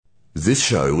This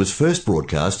show was first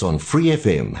broadcast on Free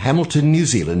FM, Hamilton, New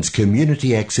Zealand's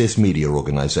community access media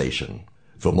organisation.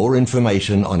 For more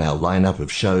information on our lineup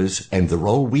of shows and the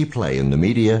role we play in the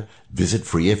media, visit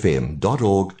freefm.org.nz.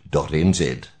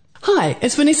 Hi,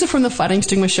 it's Vanessa from the Fighting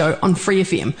Stigma Show on Free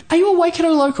FM. Are you a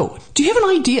Waikato local? Do you have an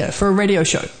idea for a radio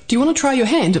show? Do you want to try your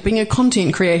hand at being a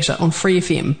content creator on Free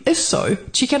FM? If so,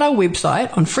 check out our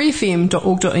website on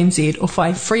freefm.org.nz or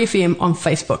find Free FM on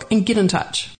Facebook and get in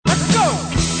touch. Let's go!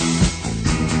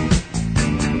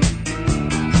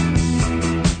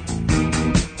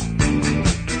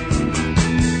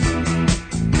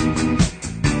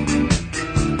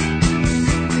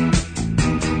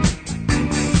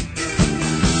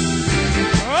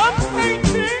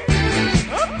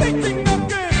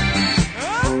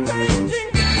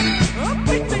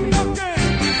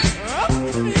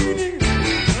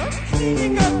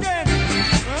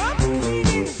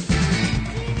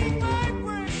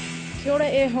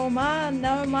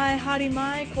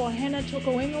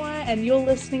 And you're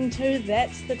listening to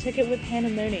That's the Ticket with Hannah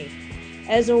Mooney.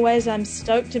 As always, I'm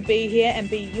stoked to be here and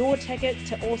be your ticket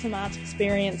to awesome arts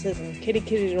experiences in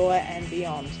Kirikiriroa and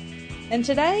beyond. And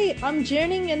today, I'm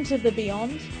journeying into the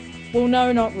beyond. Well,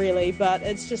 no, not really, but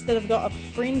it's just that I've got a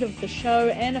friend of the show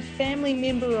and a family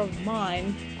member of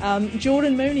mine.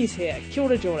 Jordan Mooney's here. Kia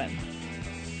ora, Jordan.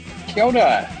 Kia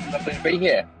ora. Lovely to be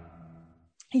here.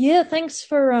 Yeah, thanks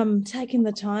for taking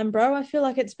the time, bro. I feel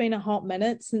like it's been a hot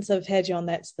minute since I've had you on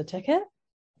That's the Ticket.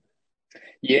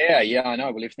 Yeah, I know.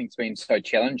 Well, everything's been so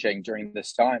challenging during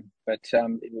this time, but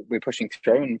we're pushing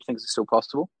through and things are still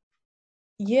possible.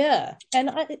 Yeah, and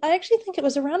I actually think it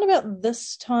was around about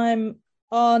this time.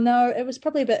 Oh, no, it was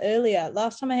probably a bit earlier.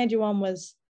 Last time I had you on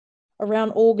was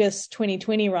around August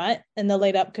 2020, right? In the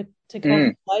lead up to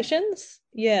Constellations?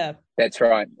 Yeah. That's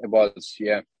right. It was,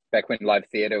 yeah. Back when live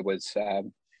theatre was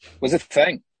a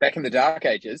thing, back in the dark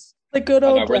ages. The good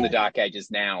old we're in the dark ages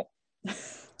now.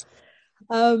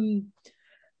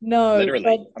 No. Literally.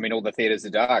 But, I mean, all the theatres are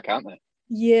dark, aren't they?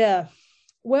 Yeah.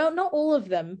 Well, not all of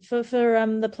them. For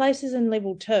the places in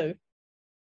level 2.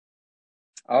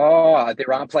 Oh,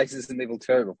 there are places in level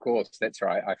 2, of course. That's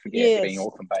right. I forget, yes. Being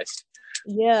Auckland-based.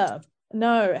 Yeah.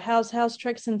 No, how's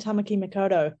Tricks in Tamaki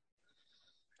Makaurau?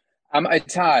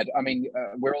 It's hard. I mean,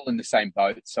 we're all in the same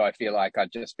boat, so I feel like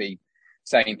I'd just be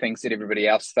saying things that everybody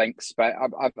else thinks. But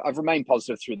I've remained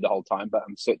positive through the whole time, but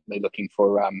I'm certainly looking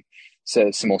for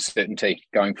some more certainty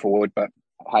going forward. But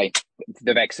hey,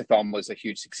 the Vaxathon was a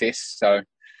huge success, so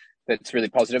that's really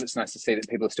positive. It's nice to see that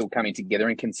people are still coming together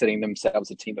and considering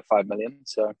themselves a team of 5 million,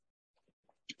 so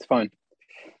it's fine.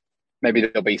 Maybe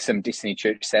there'll be some Destiny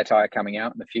Church satire coming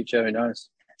out in the future, who knows?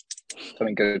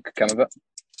 Something good could come of it.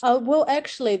 Well,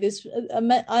 actually,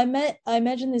 I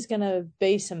imagine there's going to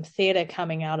be some theatre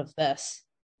coming out of this.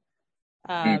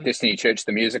 Destiny Church,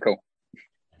 the musical.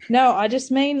 No, I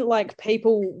just mean like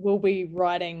people will be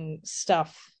writing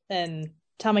stuff in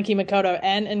Tamaki Makaurau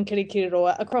and in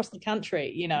Kirikiriroa across the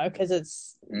country, you know, because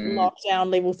it's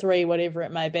lockdown, level 3, whatever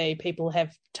it may be. People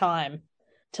have time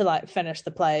to like finish the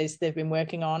plays they've been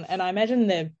working on. And I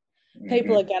imagine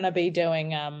people are going to be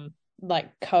doing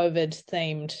like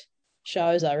COVID-themed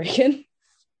shows, I reckon.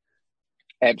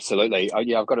 Absolutely.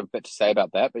 Yeah, I've got a bit to say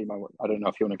about that, but I don't know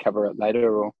if you want to cover it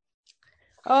later or.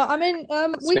 I mean,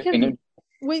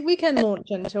 we can launch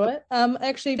into it.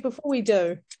 Actually, before we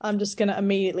do, I'm just going to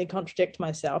immediately contradict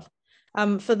myself.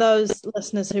 For those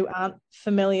listeners who aren't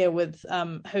familiar with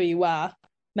who you are,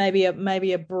 maybe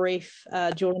a brief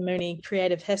Jordan Mooney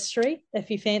creative history, if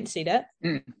you fancied it.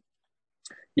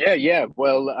 Yeah.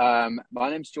 Well, my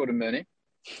name's Jordan Mooney.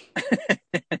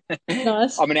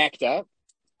 Nice. I'm an actor,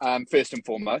 first and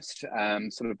foremost,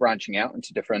 sort of branching out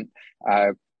into different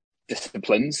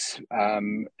disciplines at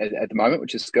the moment,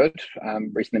 which is good.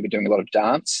 Recently been doing a lot of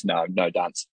dance. No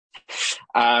dance.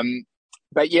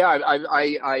 But yeah,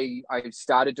 I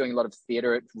started doing a lot of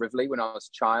theatre at Rivoli when I was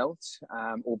a child.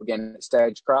 All began at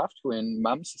Stagecraft when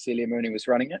Mum, Cecilia Mooney, was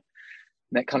running it.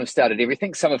 And that kind of started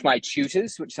everything. Some of my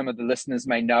tutors, which some of the listeners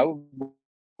may know,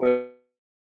 were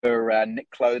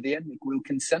Nick Clothier, Nick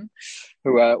Wilkinson,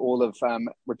 who are all of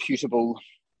reputable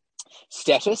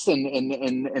status in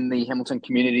the Hamilton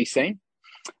community scene.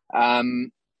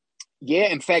 In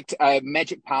fact,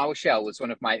 Magic PowerShell was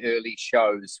one of my early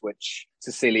shows, which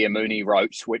Cecilia Mooney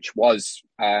wrote, which was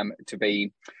to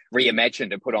be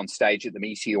reimagined and put on stage at the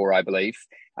Meteor, I believe.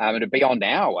 It'd be on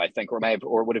now, I think, or it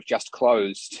would have just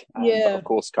closed. But of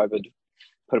course, COVID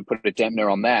put a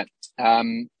dampener on that.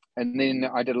 And then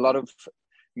I did a lot of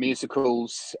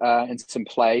musicals and some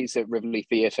plays at Rivoli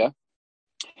Theatre.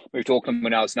 Moved to Auckland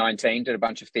when I was 19, did a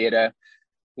bunch of theatre,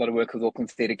 a lot of work with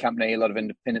Auckland Theatre Company, a lot of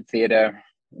independent theatre,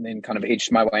 and then kind of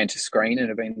edged my way into screen, and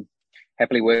have been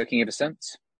happily working ever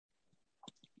since.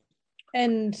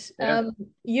 And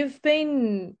you've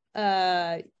been,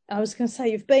 I was going to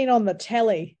say, you've been on the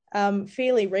telly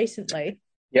fairly recently.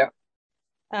 Yeah.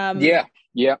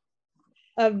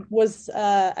 Was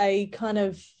a kind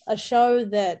of a show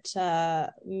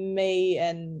that me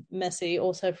and Missy,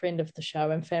 also a friend of the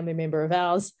show and family member of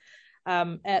ours,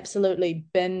 absolutely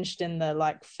binged in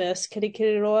the first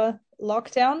Kirikiriroa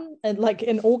lockdown, and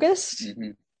in August.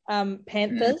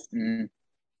 Panthers.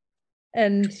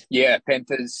 And yeah,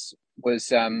 Panthers was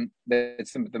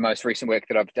that's the most recent work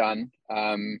that I've done.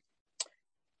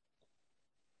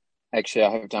 Actually, I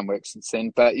haven't done work since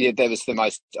then, but yeah, that was the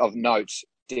most of note,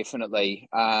 definitely.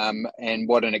 And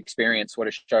what an experience, what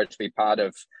a show to be part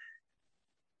of.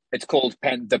 It's called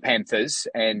The Panthers,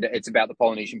 and it's about the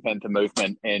Polynesian Panther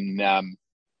movement in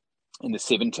the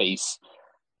 70s.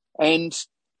 And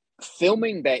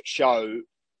filming that show,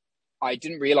 I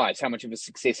didn't realize how much of a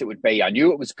success it would be. I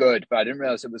knew it was good, but I didn't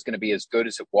realize it was going to be as good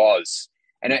as it was.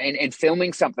 And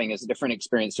filming something is a different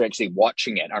experience to actually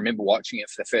watching it. I remember watching it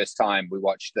for the first time. We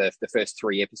watched the first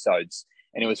 3 episodes,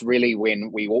 and it was really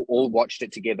when we all watched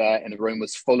it together, and the room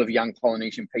was full of young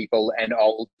Polynesian people and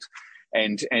old,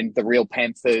 and the real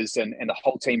Panthers, and the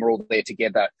whole team were all there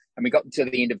together. And we got to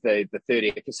the end of the third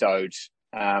episode,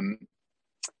 and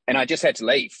I just had to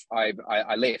leave.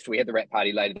 I left. We had the wrap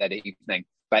party later that evening,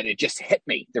 but it just hit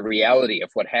me, the reality of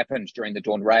what happened during the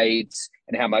Dawn Raids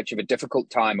and how much of a difficult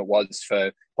time it was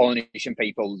for Polynesian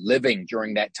people living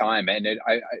during that time. And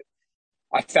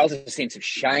I felt a sense of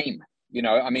shame.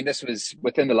 I mean, this was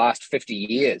within the last 50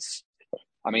 years.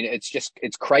 I mean,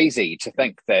 it's crazy to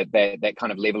think that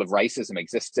kind of level of racism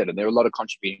existed, and there are a lot of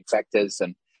contributing factors.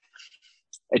 And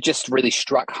it just really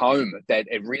struck home that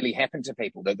it really happened to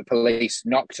people, that the police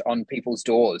knocked on people's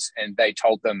doors and they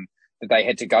told them that they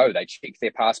had to go. They checked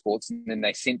their passports and then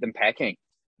they sent them packing.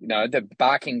 The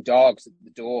barking dogs at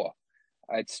the door.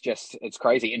 It's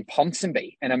crazy. In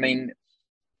Ponsonby, and I mean,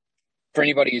 for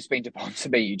anybody who's been to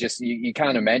Ponsonby, you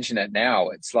can't imagine it now.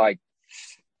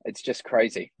 It's just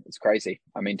crazy. It's crazy.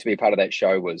 I mean, to be a part of that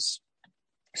show was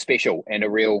special and it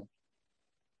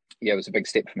was a big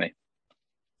step for me.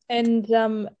 And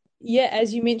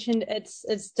as you mentioned,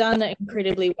 it's done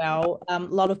incredibly well. A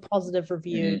lot of positive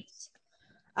reviews.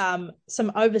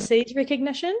 Some overseas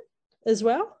recognition as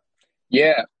well.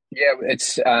 Yeah.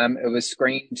 It was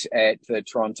screened at the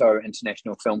Toronto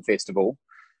International Film Festival.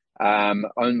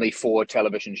 Only for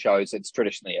television shows. It's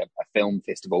traditionally a film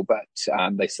festival, but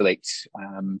they select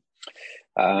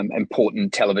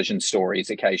important television stories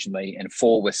occasionally, and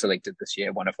 4 were selected this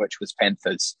year, one of which was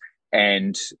Panthers.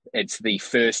 And it's the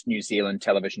first New Zealand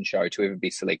television show to ever be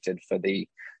selected for the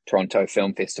Toronto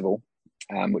Film Festival,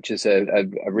 which is a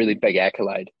really big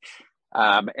accolade.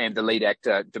 And the lead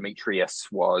actor, Demetrius,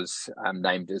 was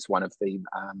named as one of the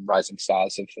rising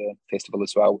stars of the festival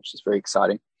as well, which is very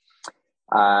exciting.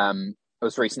 It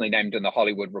was recently named in the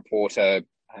Hollywood Reporter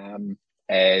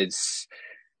as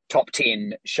top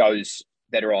 10 shows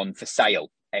that are on for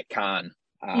sale at Cannes.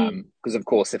 Because, of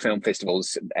course, the film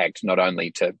festivals act not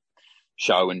only to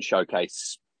show and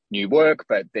showcase new work,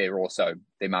 but they're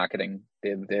marketing.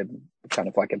 They're kind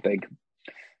of like a big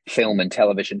film and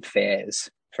television fairs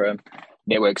for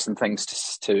networks and things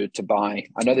to buy.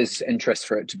 I know there's interest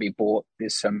for it to be bought.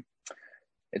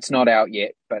 It's not out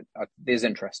yet, but there's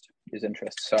interest.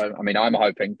 So, I mean, I'm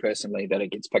hoping personally that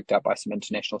it gets picked up by some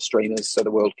international streamers so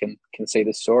the world can see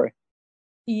this story.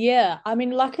 Yeah, I mean,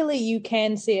 luckily you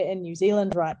can see it in New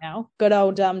Zealand right now. Good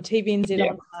old TVNZ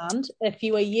on demand. If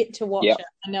you are yet to watch it,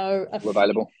 I know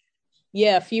available.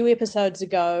 Yeah, a few episodes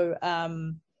ago,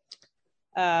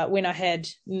 when I had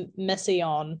Missy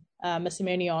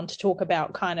Mooney on to talk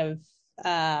about kind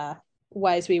of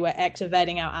ways we were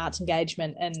activating our arts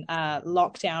engagement in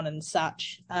lockdown and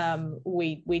such,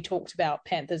 we talked about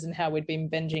Panthers and how we'd been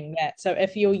binging that. So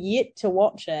if you're yet to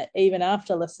watch it, even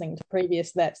after listening to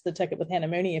previous That's the Ticket with Hannah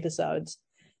Mooney episodes,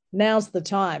 now's the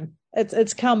time.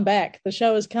 It's come back. The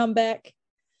show has come back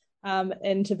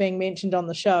into being mentioned on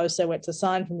the show, so it's a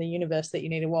sign from the universe that you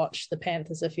need to watch the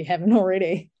Panthers if you haven't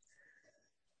already.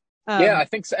 I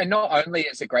think so. And not only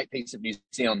is it a great piece of New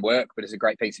Zealand work, but it's a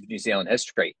great piece of New Zealand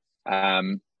history. I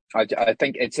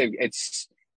think it's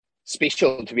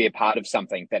special to be a part of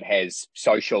something that has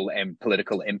social and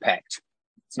political impact.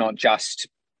 It's not just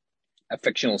a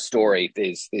fictional story.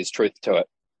 There's truth to it.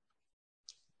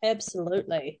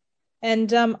 Absolutely.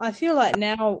 And I feel like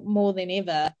now more than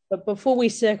ever, but before we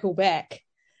circle back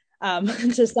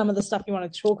to some of the stuff you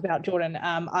wanted to talk about, Jordan,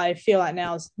 I feel like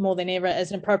now is more than ever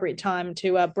is an appropriate time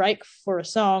to break for a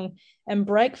song and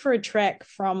break for a track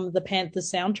from the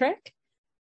Panthers soundtrack.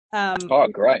 Oh,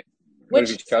 great. What have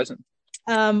you chosen?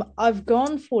 I've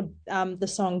gone for the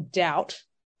song Doubt.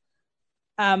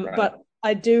 Right. But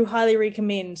I do highly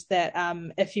recommend that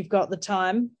if you've got the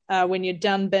time, when you're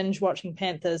done binge watching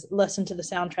Panthers, listen to the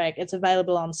soundtrack. It's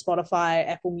available on Spotify,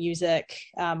 Apple Music,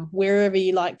 wherever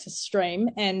you like to stream.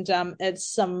 And it's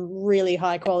some really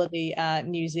high quality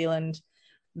New Zealand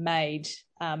made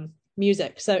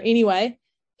music. So anyway,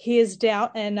 here's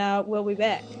Doubt, and we'll be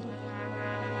back.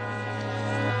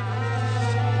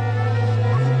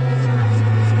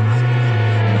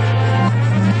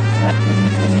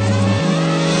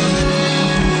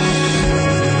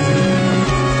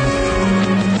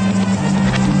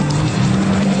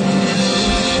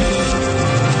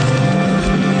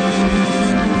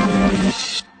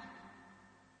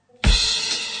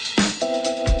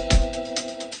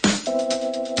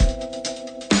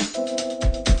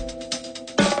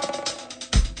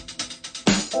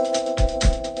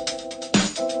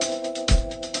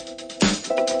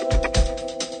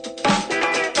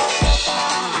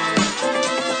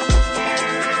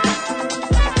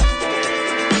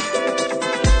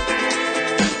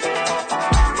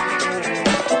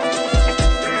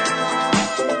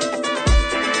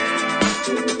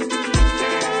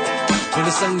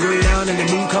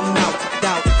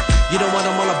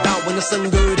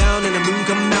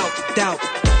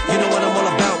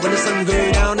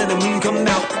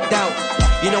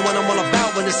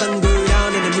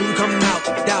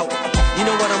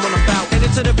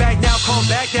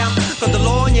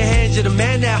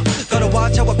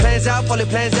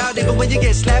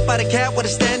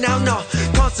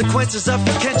 Consequences of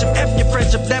your catch up, F your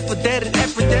friendship, left with dead and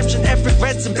F redemption, F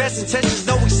regrets and best intentions,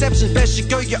 no exceptions, best you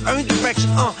go your own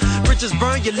direction, bridges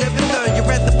burn, you live and learn,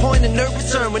 you're at the point of no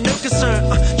return, with no concern,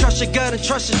 trust your gut and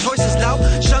trust your choices loud,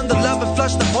 shun the love and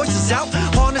flush the voices out,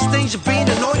 harness things you're being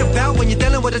annoyed about, when you're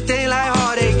dealing with a thing like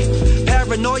heartache,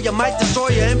 paranoia might destroy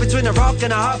you, in between a rock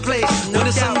and a hard place, when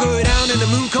the sun go down and the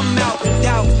moon come out,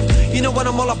 doubt, you know what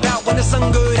I'm all about, when the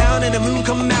sun go down and the moon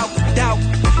come out, doubt,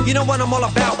 you know what I'm all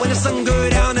about, when the sun go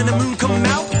down and the moon come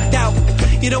out, doubt,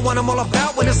 you know what I'm all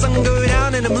about, when the sun go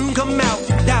down and the moon come out,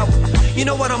 doubt, you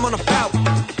know what I'm on about, doubt,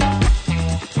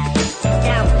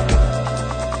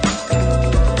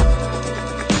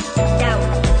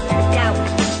 doubt, doubt,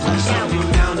 when the sun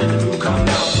go down and the moon come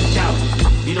out, doubt,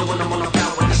 you know what I'm all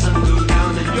about, when the sun go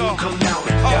down and the moon come out,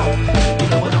 doubt, you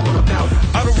know what I'm all about.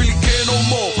 I don't really care no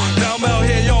more, now I'm out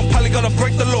here, y'all probably gonna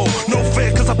break the law, no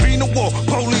fair cause I been to war,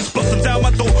 police busting down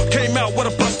my door, came out with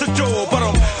a busted jaw, but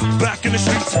I'm back in the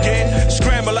streets again,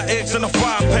 scramble like eggs in a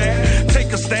frying pan,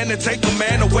 take a stand and take a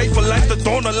man away for life, the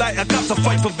dawn of light, I got to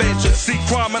fight for vengeance, see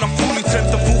crime and I'm fully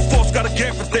tempted, full force, gotta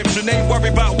get redemption, ain't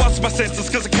worried about what's my sentence,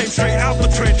 cause it came straight out the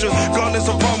trenches, gun is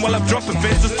a run while I'm dropping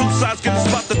fences, two sides can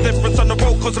spot the difference on the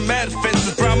road causing mad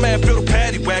offenses, brown man built a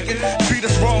paddy wagon, treat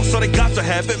us wrong so they got to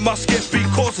have it, musket speed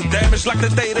causing damage, like the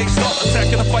day they start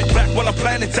attacking, I fight back while I'm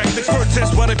planning tactics,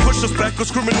 protest while they push us back,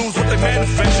 cause criminals what they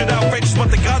manufactured, outrageous what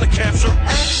they gotta capture.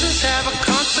 Actions have a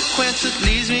consequence, it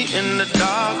leaves me in the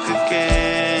dark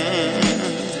again.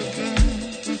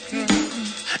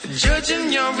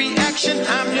 Judging your reaction,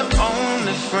 I'm your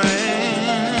only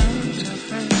friend.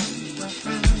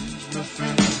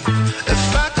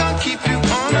 If I can't keep you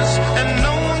honest, and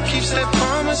no one keeps their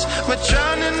promise, we're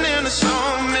drowning in a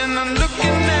storm, and I'm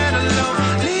looking at a lonely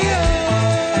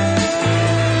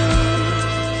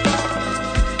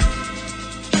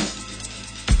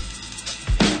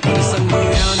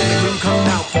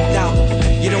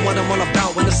you know what I'm all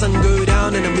about, when the sun go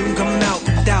down and the moon come out,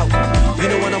 doubt, you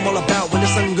know what I'm all about, when the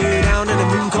sun go down and the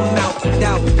moon come out,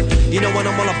 doubt, you know what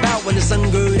I'm all about, when the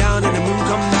sun go down and the moon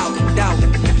come out, doubt,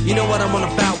 you know what I'm all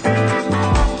about, doubt.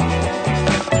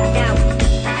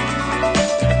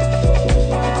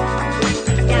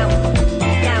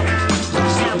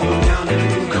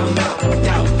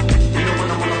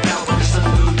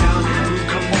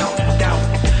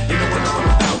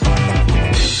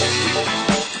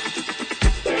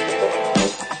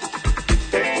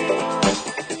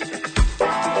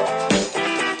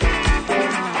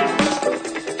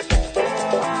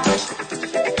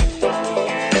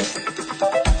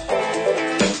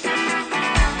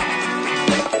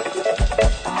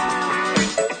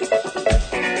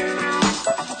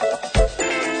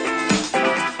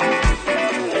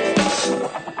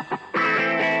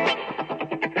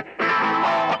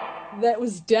 That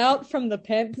was Doubt from the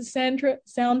Panthers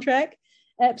soundtrack.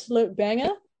 Absolute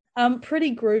banger.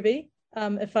 Pretty groovy,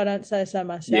 if I don't say so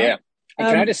myself. Yeah. And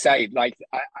can I just say, like,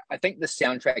 I think the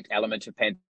soundtrack element of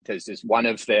Panthers is one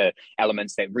of the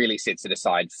elements that really sets it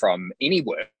aside from any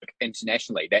work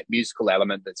internationally, that musical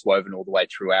element that's woven all the way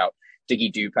throughout.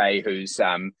 Diggy Dupé, who's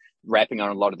rapping on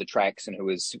a lot of the tracks and who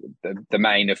was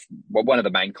one of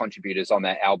the main contributors on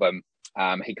that album.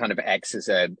 He kind of acts as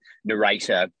a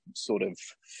narrator, sort of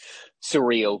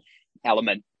surreal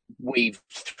element weaved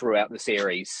throughout the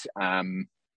series. And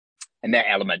that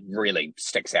element really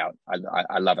sticks out.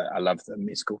 I love it. I love the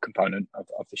musical component of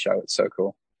the show. It's so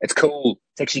cool. It's cool.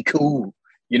 It's actually cool.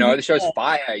 You know, the show's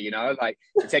fire, you know, like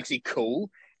it's actually cool.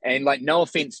 And like, no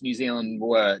offense, New Zealand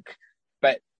work,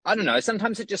 but I don't know,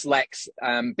 sometimes it just lacks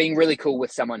being really cool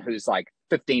with someone who's like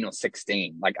 15 or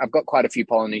 16. Like I've got quite a few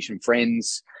Polynesian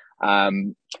friends,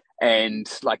 and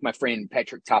like my friend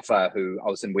Patrick Tuffer, who I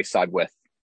was in Westside with,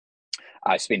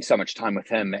 I spent so much time with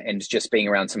him, and just being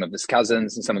around some of his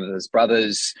cousins and some of his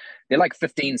brothers. They're like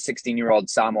 15, 16-year-old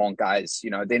Samoan guys,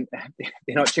 you know, they're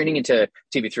not tuning into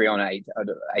TV3 on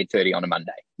 8:30 on a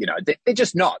Monday. You know, they're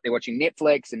just not. They're watching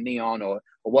Netflix and Neon or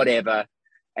whatever.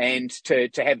 And to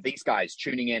have these guys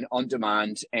tuning in on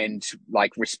demand and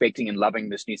like respecting and loving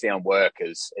this New Zealand work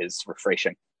is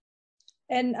refreshing.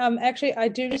 And actually, I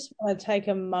do just want to take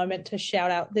a moment to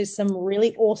shout out. There's some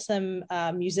really awesome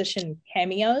musician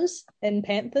cameos in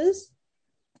Panthers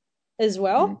as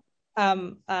well.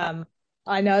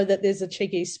 I know that there's a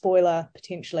cheeky spoiler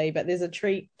potentially, but there's a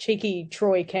cheeky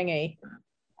Troy Kingi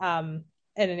in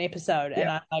an episode,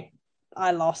 and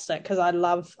I lost it because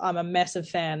I'm a massive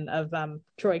fan of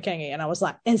Troy Kingi, and I was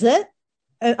like, is it?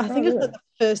 I think it's like the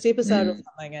first episode or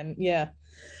something, and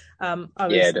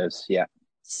it is. Yeah.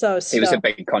 So he was a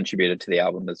big contributor to the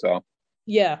album as well.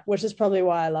 Yeah, which is probably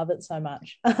why I love it so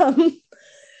much.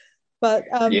 But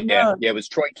it was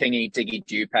Troy Kingi, Diggy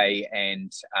Dupé, and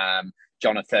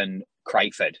Jonathan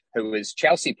Crayford, who was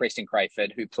Chelsea Preston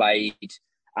Crayford, who played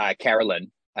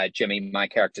Carolyn, Jimmy, my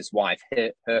character's wife.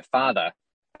 Her father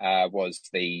was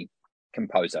the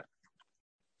composer.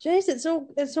 Jeez,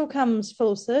 it all comes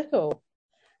full circle.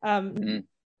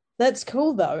 That's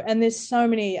cool though, and there's so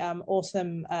many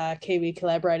awesome Kiwi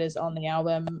collaborators on the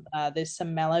album. There's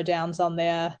some Mellow Downs on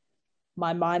there.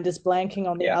 My mind is blanking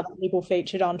on the other people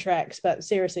featured on tracks, but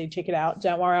seriously, check it out.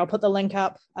 Don't worry, I'll put the link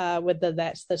up with the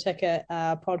That's the Ticket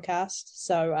podcast.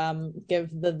 So give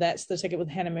the That's the Ticket with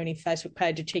Hannah Mooney Facebook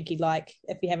page a cheeky like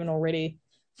if you haven't already.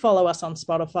 Follow us on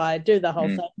Spotify. Do the whole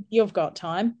thing. You've got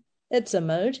time. It's a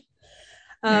mood.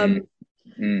 Can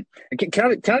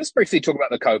I just briefly talk about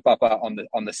the co-papa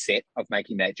on the set of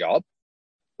making that job?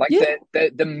 Like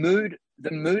the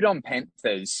mood on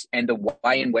Panthers and the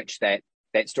way in which that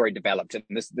story developed, and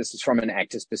this is from an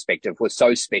actor's perspective, was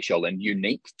so special and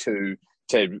unique to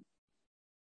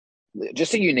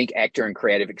just a unique actor and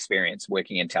creative experience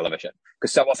working in television.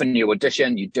 Because so often you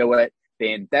audition, you do it,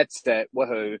 then that's the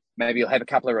woohoo. Maybe you'll have a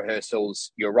couple of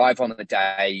rehearsals, you arrive on the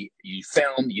day, you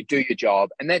film, you do your job,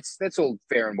 and that's all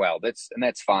fair and well.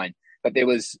 That's fine. But there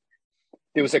was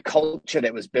a culture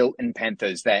that was built in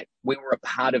Panthers that we were a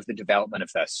part of the development of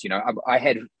this. You know, I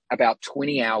had about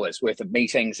 20 hours worth of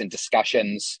meetings and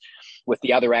discussions with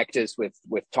the other actors, with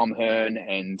Tom Hearn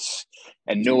and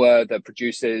Nua, the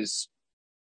producers.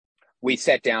 We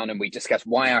sat down and we discussed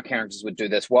why our characters would do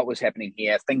this, what was happening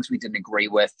here, things we didn't agree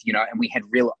with, you know, and we had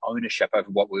real ownership over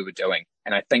what we were doing.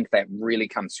 And I think that really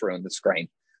comes through on the screen.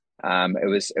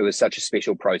 It was such a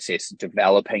special process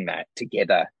developing that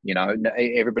together. You know,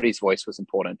 everybody's voice was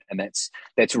important, and that's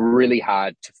really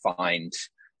hard to find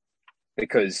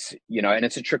because, you know, and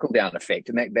it's a trickle down effect,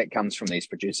 and that comes from these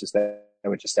producers that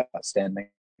were just outstanding.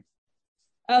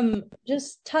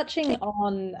 Just touching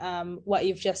on what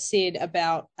you've just said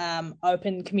about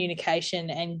open communication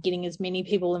and getting as many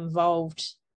people involved,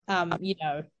 you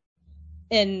know,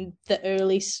 in the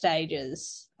early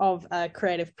stages of a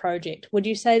creative project. Would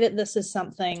you say that this is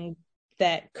something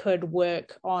that could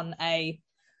work on a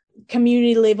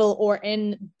community level or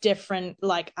in different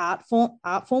like art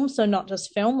forms, so not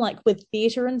just film, like with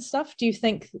theatre and stuff? Do you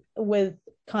think with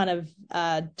kind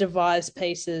of devised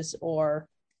pieces or,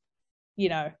 you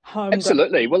know, home?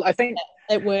 Absolutely. Well, I think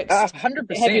it works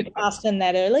 100%. Have you asked in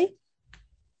that early?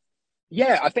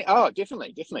 Yeah, I think. Oh,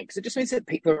 definitely, because it just means that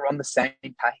people are on the same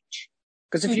page.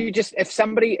 Because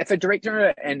if a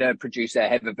director and a producer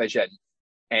have a vision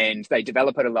and they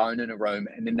develop it alone in a room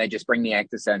and then they just bring the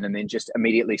actors in and then just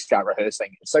immediately start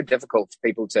rehearsing, it's so difficult for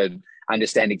people to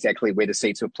understand exactly where the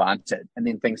seeds were planted, and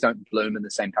then things don't bloom in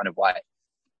the same kind of way.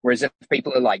 Whereas if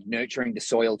people are like nurturing the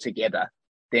soil together,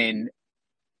 then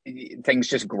things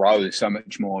just grow so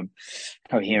much more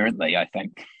coherently, I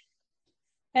think.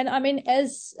 And I mean,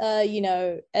 as you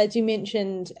know, as you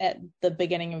mentioned at the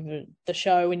beginning of the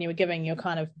show when you were giving your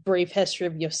kind of brief history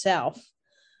of yourself,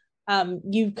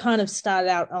 you kind of started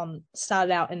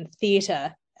out in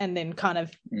theatre and then kind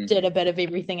of did a bit of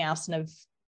everything else and have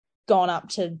gone up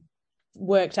to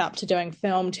worked up to doing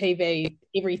film, TV,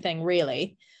 everything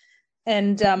really.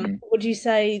 And would you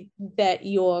say that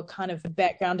your kind of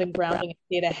background and grounding in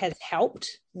theatre has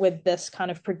helped with this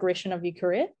kind of progression of your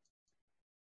career?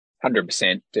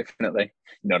 100%, definitely.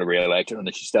 Not a real actor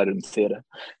unless you started in theatre.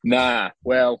 Nah,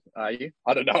 well, are you?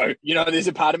 I don't know. You know, there's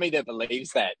a part of me that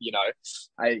believes that. You know,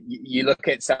 you look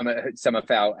at some of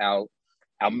our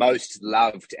most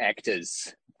loved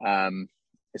actors, and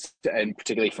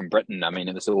particularly from Britain. I mean,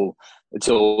 it's all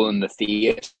in the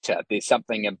theatre. There's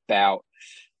something about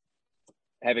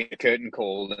having a curtain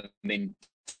call and then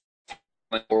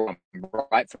right from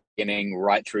the beginning,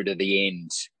 right through to the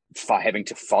end, having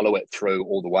to follow it through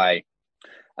all the way.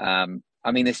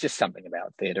 I mean, there's just something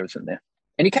about theatre, isn't there?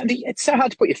 And it's so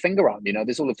hard to put your finger on. You know,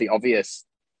 there's all of the obvious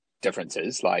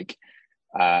differences, like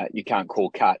you can't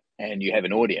call cut and you have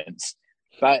an audience.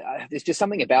 But there's just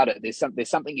something about it. There's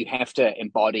something you have to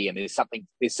embody, and there's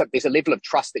a level of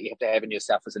trust that you have to have in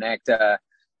yourself as an actor.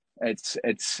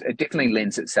 It definitely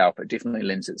lends itself. It definitely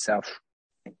lends itself.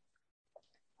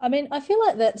 I mean, I feel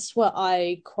like that's what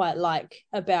I quite like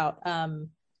about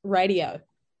radio,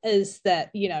 is that,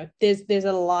 you know, there's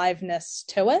a liveness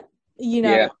to it. You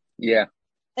know, yeah.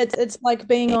 It's like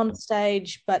being on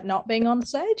stage but not being on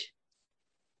stage,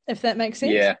 if that makes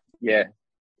sense. Yeah.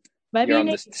 Maybe you're on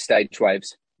the stage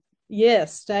waves. Yeah,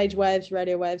 stage waves,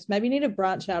 radio waves. Maybe you need to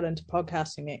branch out into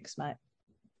podcasting next, mate.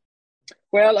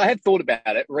 Well, I have thought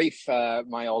about it. Reef,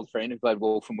 my old friend who played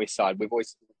Wolf from West Side, we've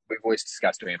always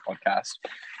discussed doing a podcast,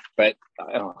 but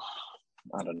I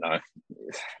don't know.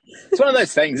 It's one of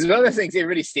those things. It's one of those things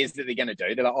everybody says that they're going to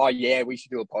do. They're like, "Oh yeah, we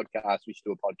should do a podcast. We should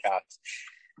do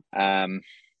a podcast."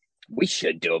 We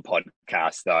should do a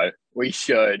podcast, though. We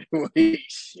should. I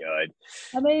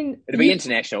mean, it'd be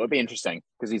international. It'd be interesting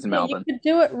because he's in Melbourne. You could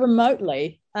do it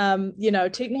remotely. You know,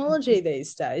 technology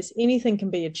these days, anything can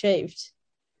be achieved.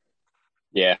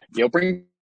 Yeah, you'll bring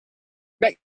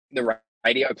back the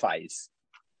radio plays.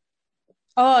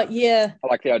 Oh, yeah. I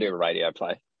like the idea of a radio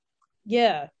play.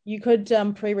 Yeah, you could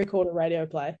pre-record a radio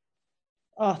play.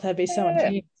 Oh, that'd be so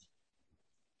intense.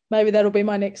 Maybe that'll be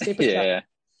my next episode. Yeah.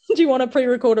 Do you want to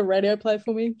pre-record a radio play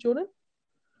for me, Jordan?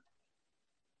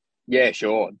 Yeah,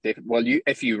 sure. Well,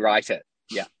 if you write it,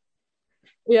 yeah.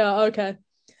 Yeah, okay.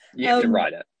 You have to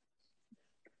write it.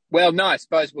 Well, no, I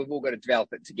suppose we've all got to develop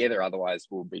it together, otherwise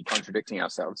we'll be contradicting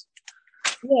ourselves.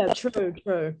 Yeah, true.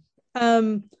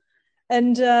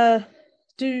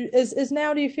 Do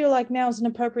you feel like now is an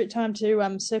appropriate time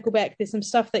to circle back? There's some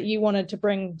stuff that you wanted to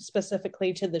bring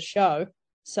specifically to the show,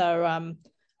 so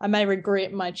I may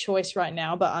regret my choice right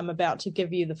now, but I'm about to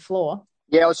give you the floor.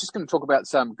 Yeah, I was just going to talk about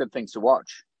some good things to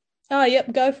watch. Oh,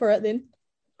 yep, go for it then.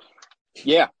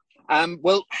 Yeah.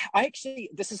 Well,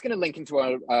 this is going to link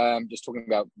into just talking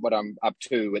about what I'm up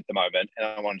to at the moment, and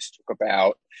I wanted to talk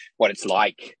about what it's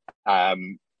like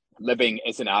living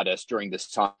as an artist during this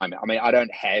time. I mean, I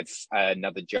don't have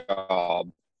another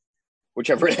job, which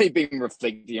I've really been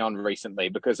reflecting on recently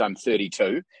because I'm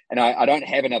 32, and I don't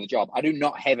have another job. I do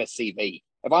not have a CV.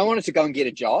 If I wanted to go and get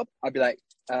a job, I'd be like,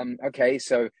 okay,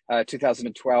 so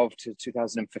 2012 to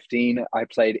 2015, I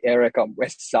played Eric on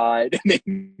West Side. And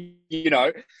then, you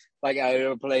know, like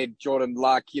I played Jordan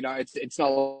Luck. You know, it's not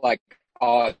like,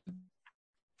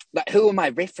 like who are my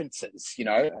references? You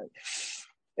know,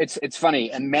 it's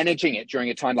funny, and managing it during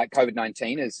a time like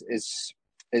COVID-19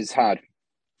 is hard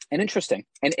and interesting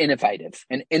and innovative.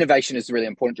 And innovation is really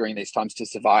important during these times to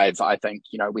survive. I think,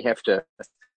 you know, we have to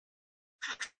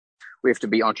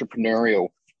be entrepreneurial.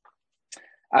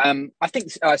 I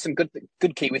think some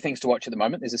good Kiwi things to watch at the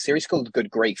moment. There's a series called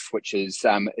Good Grief, which is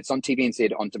it's on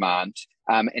TVNZ on demand,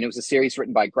 and it was a series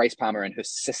written by Grace Palmer and her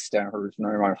sister, whose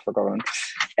name I've forgotten.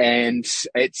 And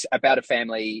it's about a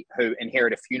family who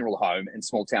inherit a funeral home in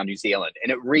small town New Zealand,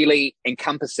 and it really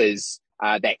encompasses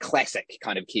that classic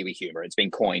kind of Kiwi humour. It's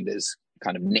been coined as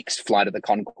kind of next Flight of the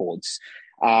Conchords,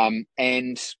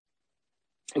 and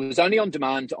it was only on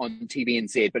demand on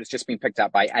TVNZ, but it's just been picked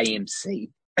up by AMC.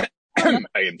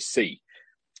 AMC,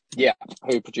 yeah,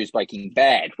 who produced Breaking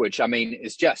Bad, which I mean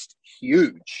is just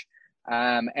huge,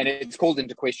 and it's called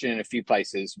into question in a few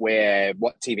places where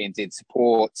what TVNZ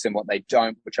supports and what they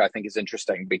don't, which I think is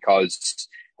interesting because,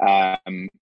 I mean,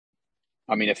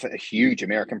 if a huge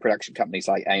American production companies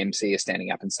like AMC are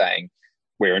standing up and saying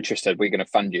we're interested, we're going to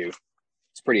fund you,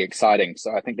 it's pretty exciting.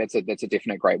 So I think that's a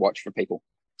definite great watch for people.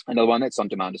 Another one that's on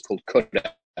demand is called Kura,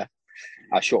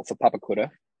 short for Papa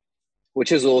Kura,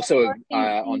 which is also an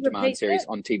on-demand series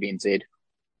on TVNZ.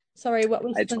 Sorry, what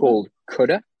was it's called?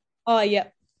 Kura. Oh, yeah.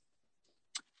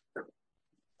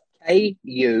 Kura.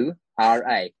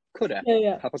 Kura.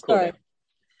 Yeah. Papa Kura.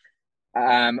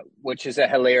 which is a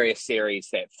hilarious series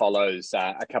that follows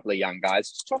a couple of young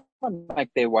guys just trying to make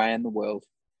their way in the world.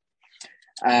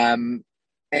 And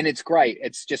it's great.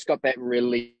 It's just got that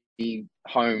really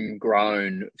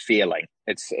homegrown feeling.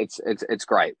 It's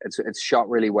great. It's shot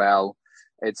really well.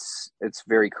 It's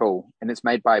very cool, and it's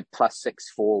made by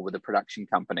Plus64 with a production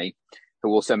company who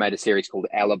also made a series called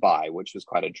Alibi, which was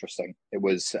quite interesting. It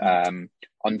was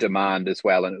on demand as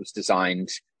well, and it was designed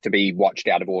to be watched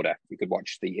out of order. You could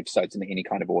watch the episodes in any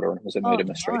kind of order, and it was a murder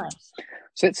mystery. Nice.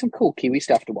 So it's some cool Kiwi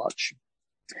stuff to watch.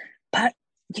 But,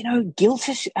 you know,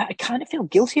 I kind of feel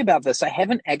guilty about this. I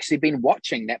haven't actually been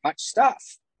watching that much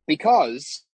stuff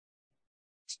because,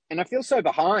 and I feel so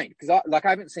behind because I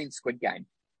haven't seen Squid Game.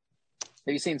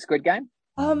 Have you seen Squid Game?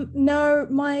 No,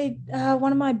 my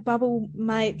one of my bubble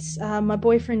mates, my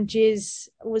boyfriend Jez,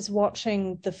 was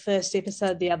watching the first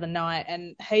episode the other night,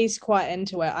 and he's quite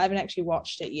into it. I haven't actually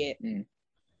watched it yet.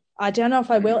 I don't know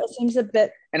if I will. It seems a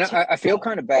bit, and I feel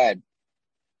kind of bad.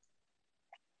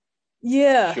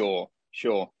 Yeah,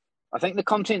 sure. I think the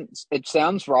content, it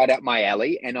sounds right up my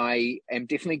alley, and I am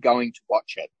definitely going to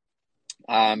watch it.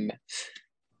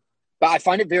 But I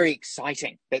find it very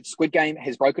exciting that Squid Game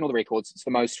has broken all the records. It's the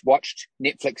most watched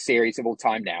Netflix series of all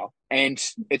time now, and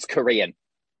it's Korean.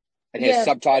 It has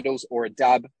subtitles or a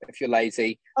dub if you're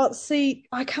lazy. Oh, see,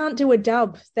 I can't do a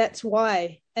dub. That's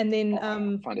why. And then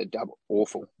I find a dub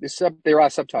awful. There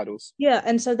are subtitles. Yeah,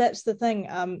 and so that's the thing.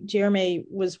 Jeremy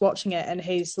was watching it, and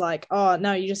he's like, "Oh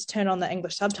no, you just turn on the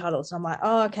English subtitles." And I'm like,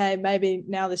 "Oh, okay, maybe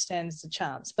now there stands a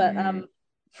chance." But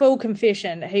full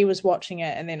confession, he was watching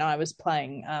it, and then I was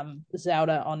playing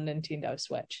Zelda on Nintendo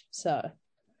Switch. So,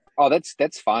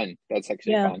 that's fine. That's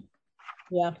actually fine.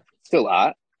 Yeah, still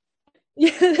art.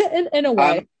 Yeah, in a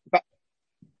way. But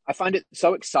I find it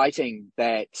so exciting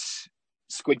that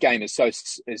Squid Game is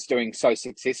doing so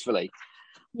successfully.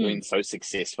 Doing so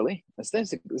successfully. Is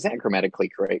that grammatically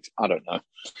correct? I don't know.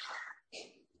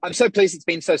 I'm so pleased it's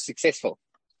been so successful.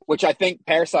 Which I think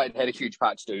Parasite had a huge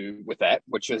part to do with that,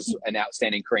 which is an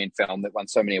outstanding Korean film that won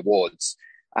so many awards.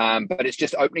 But it's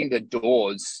just opening the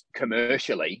doors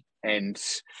commercially and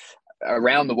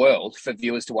around the world for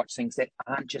viewers to watch things that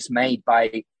aren't just made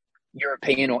by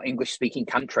European or English-speaking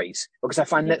countries, because I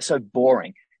find that so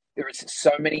boring. There is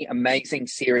so many amazing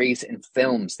series and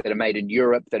films that are made in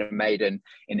Europe, that are made in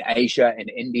Asia and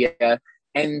India,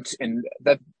 and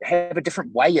they have a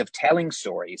different way of telling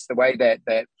stories, the way that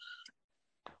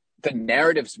the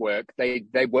narratives work, they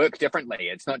work differently.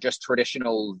 It's not just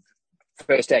traditional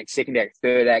first act, second act,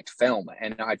 third act film.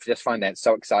 And I just find that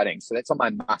so exciting. So that's on my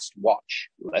must watch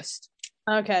list.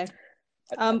 Okay.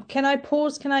 Can I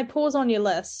pause on your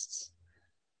list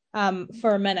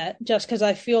for a minute, just because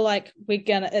I feel like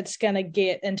it's gonna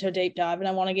get into a deep dive, and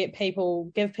I want to give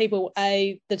people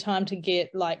the time to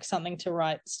get like something to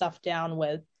write stuff down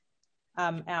with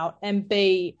out, and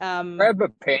B grab a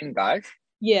pen, guys.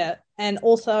 Yeah, and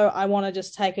also I want to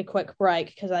just take a quick break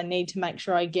because I need to make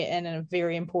sure I get in a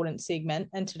very important segment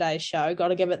in today's show. Got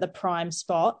to give it the prime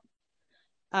spot.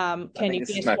 Can you guess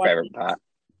this is my favorite part?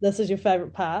 This is your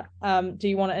favorite part. Do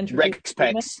you want to introduce Rick's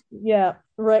picks? Yeah,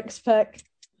 Rick's pick.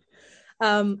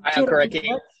 Hi, Uncle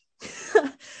Ricky.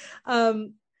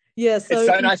 Yeah, so it's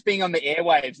so nice being on the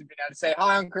airwaves and being able to say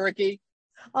hi, Uncle Ricky.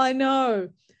 I know,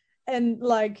 and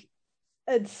like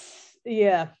it's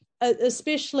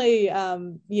especially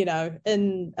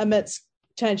in amidst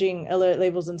changing alert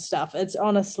levels and stuff. It's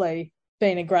honestly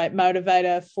been a great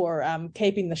motivator for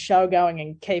keeping the show going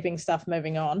and keeping stuff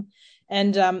moving on.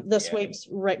 And this week's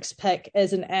Rick's pick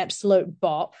is an absolute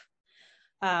bop.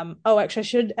 Actually, I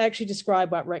should actually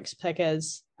describe what Rick's pick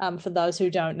is for those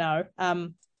who don't know.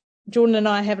 Jordan and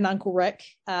I have an Uncle Rick.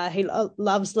 He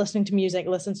loves listening to music,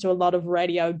 listens to a lot of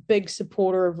radio, big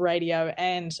supporter of radio,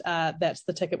 and that's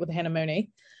the Ticket with Hannah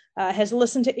Mooney. Has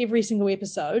listened to every single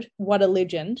episode. What a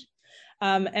legend.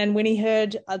 And when he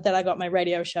heard that I got my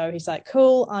radio show, he's like,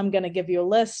 cool, I'm going to give you a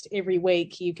list. Every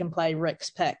week you can play Rick's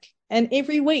pick. And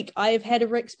every week I have had a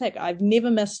Rick's pick. I've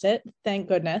never missed it, thank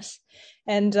goodness.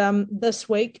 And this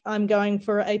week I'm going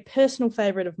for a personal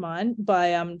favorite of mine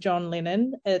by John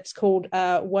Lennon. It's called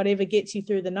Whatever Gets You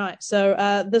Through the Night.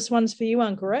 So this one's for you,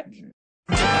 Uncle Rick.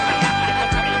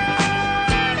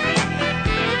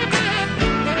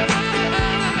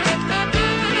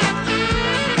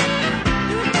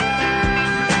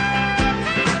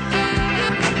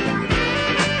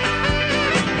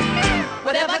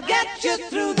 Whatever gets you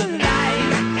through the night,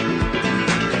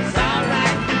 it's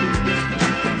alright,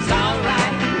 it's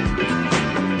alright.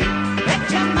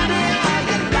 Bet your money all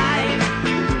your life,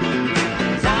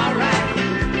 it's alright,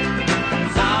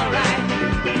 it's alright.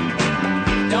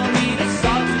 Don't need a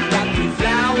salt, you got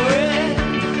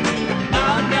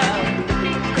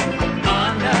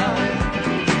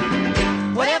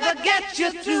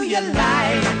you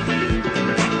like.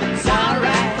 It's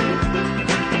alright,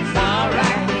 it's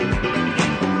alright.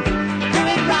 Do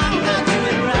it wrong or do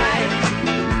it right.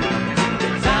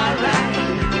 It's alright,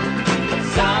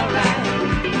 it's alright.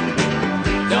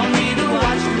 Don't need to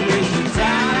watch to waste your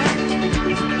time.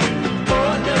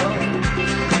 Oh no,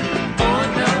 oh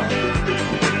no.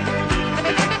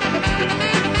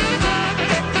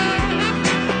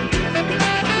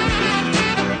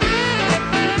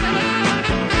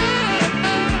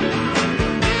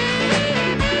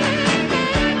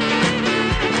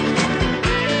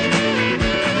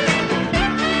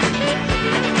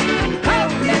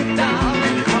 Hold it,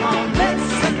 darling, come on,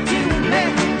 listen to me.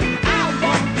 I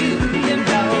won't do you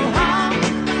no harm.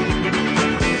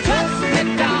 Trust me,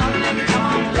 darling, come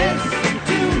on, listen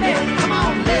to me. Come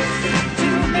on, listen to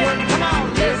me. Come on,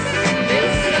 listen,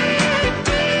 listen.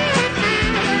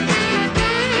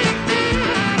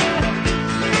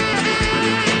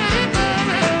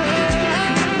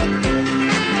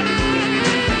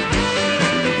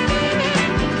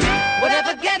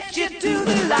 Whatever gets you to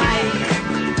the light.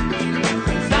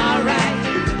 It's alright,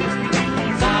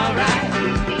 it's alright.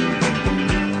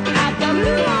 At the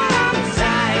wrong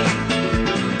side.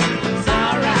 It's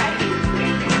alright,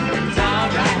 it's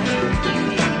alright.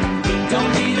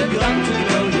 Don't need a gun to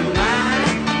blow your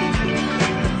mind.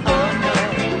 Oh no,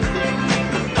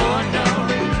 oh no.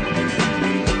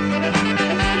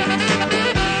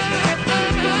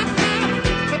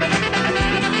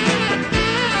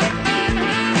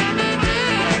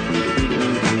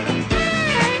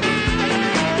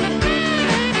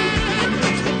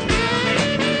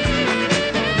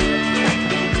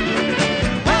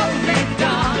 Hold me,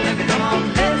 darling, come on,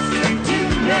 listen to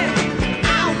me.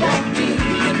 I won't do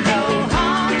you no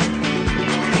harm.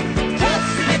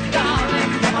 Trust me,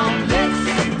 darling, come on,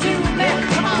 listen to me.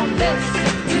 Come on,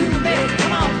 listen to me.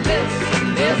 Come on, listen,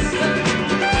 listen.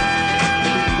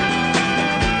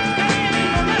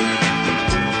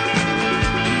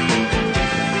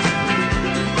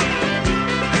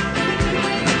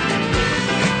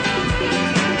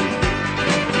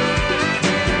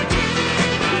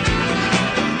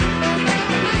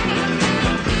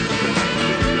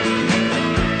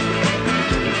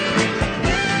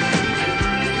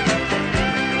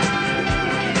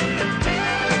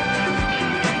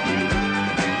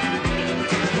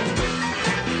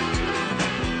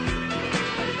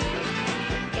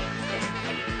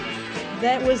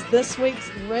 That was this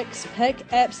week's Rick's pick.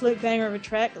 Absolute banger of a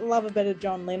track. Love a bit of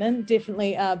John Lennon.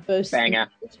 Definitely boost. Banger.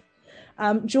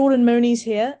 Jordan Mooney's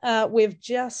here. We've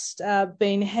just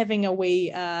been having a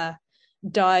wee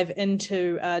dive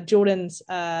into Jordan's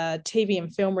TV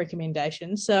and film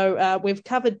recommendations. So we've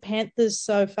covered Panthers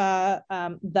so far,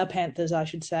 the Panthers, I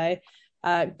should say,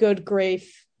 Good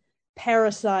Grief,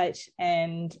 Parasite,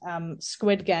 and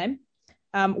Squid Game.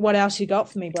 What else you got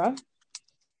for me, bro?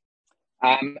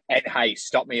 And hey,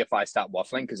 stop me if I start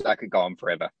waffling because I could go on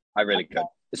forever. I really could,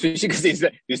 especially because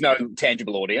there's no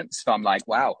tangible audience. So I'm like,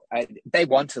 wow, they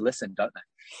want to listen, don't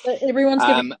they? Everyone's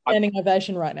giving a standing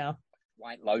ovation right now.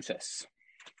 White Lotus.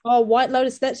 Oh, White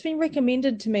Lotus. That's been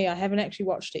recommended to me. I haven't actually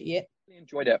watched it yet. Really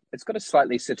enjoyed it. It's got a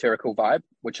slightly satirical vibe,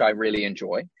 which I really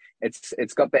enjoy.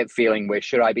 It's got that feeling where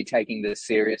should I be taking this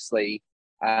seriously?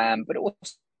 But it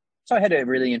also had a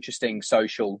really interesting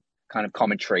social kind of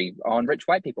commentary on rich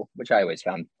white people, which I always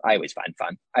find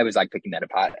fun. I always like picking that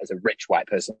apart as a rich white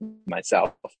person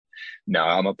myself. No,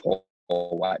 I'm a poor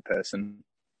white person.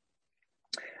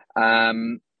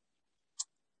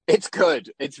 It's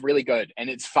good. It's really good. And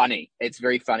it's funny. It's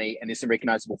very funny. And there's some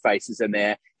recognizable faces in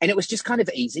there. And it was just kind of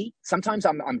easy. Sometimes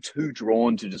I'm too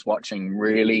drawn to just watching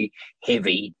really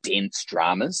heavy, dense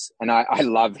dramas. And I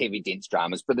love heavy, dense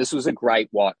dramas. But this was a great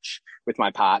watch with my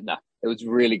partner. It was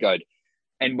really good.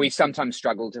 And we sometimes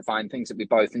struggle to find things that we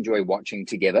both enjoy watching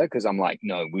together because I'm like,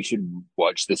 no, we should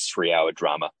watch this 3-hour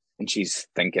drama. And she's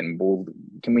thinking, well,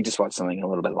 can we just watch something a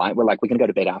little bit light? We're like, we're going to go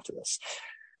to bed after this.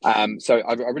 So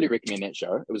I really recommend that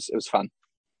show. It was fun.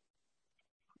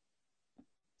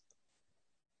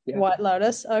 Yeah. White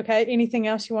Lotus. Okay. Anything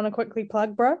else you want to quickly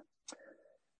plug, bro?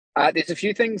 There's a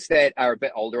few things that are a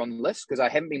bit older on the list because I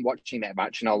haven't been watching that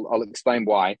much, and I'll explain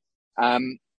why.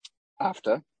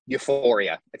 After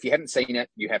Euphoria, if you haven't seen it,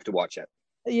 you have to watch it.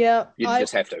 Yeah, you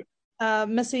just have to.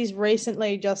 Missy's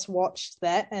recently just watched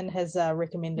that and has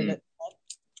recommended it.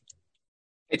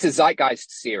 It's a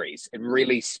zeitgeist series. It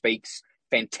really speaks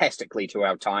fantastically to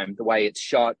our time. The way it's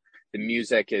shot, the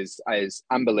music is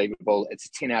unbelievable. It's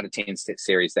a 10 out of 10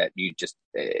 series that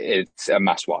it's a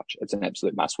must watch. It's an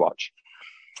absolute must watch.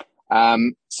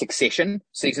 Succession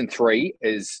season 3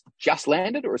 is just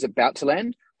landed or is about to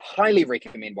land. highly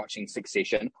recommend watching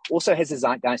Succession. Also has a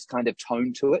zeitgeist kind of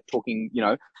tone to it, talking,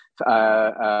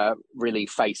 really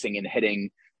facing and hitting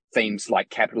themes like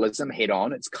capitalism head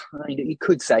on. It's kind of, you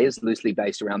could say, is loosely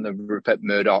based around the Rupert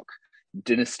Murdoch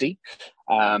dynasty.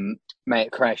 May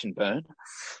it crash and burn.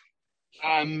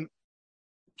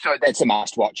 So that's a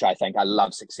must watch, I think. I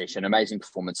love Succession. Amazing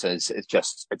performances. It's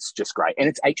just great. And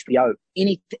it's HBO.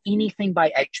 Anything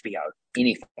by HBO.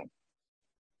 Anything.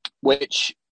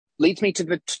 Which leads me to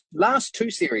the last two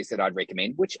series that I'd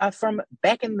recommend, which are from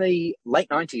back in the late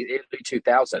 90s, early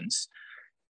 2000s.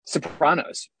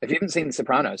 Sopranos. If you haven't seen The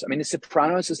Sopranos, I mean, The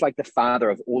Sopranos is like the father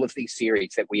of all of these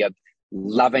series that we are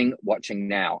loving watching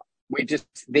now. It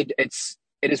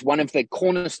is one of the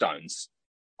cornerstones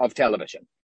of television.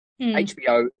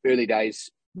 HBO, early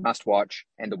days, must watch,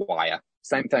 and The Wire,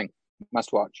 same thing,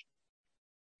 must watch.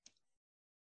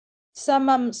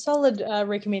 Some solid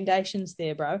recommendations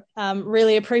there, bro.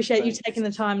 Really appreciate you taking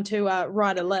the time to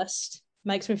write a list.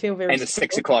 Makes me feel very. And the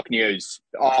 6 o'clock news.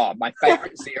 Oh, my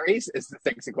favorite series is the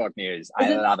 6 o'clock news.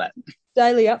 I love it.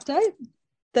 Daily Update.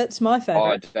 That's my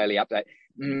favorite. Oh, Daily Update.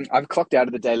 I've clocked out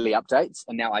of the daily updates,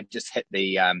 and now I just hit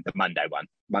the Monday one.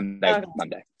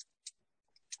 Monday.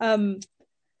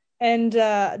 And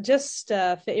just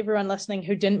for everyone listening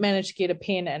who didn't manage to get a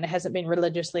pen and hasn't been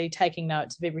religiously taking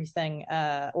notes of everything,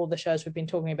 all the shows we've been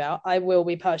talking about, I will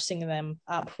be posting them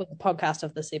up with the podcast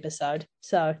of this episode.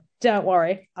 So don't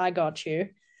worry, I got you.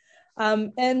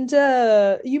 And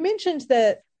you mentioned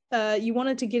that you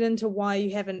wanted to get into why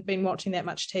you haven't been watching that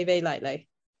much TV lately.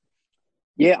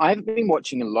 Yeah, I've been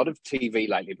watching a lot of TV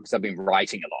lately because I've been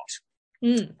writing a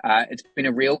lot. It's been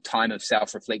a real time of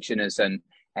self-reflection as an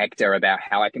actor about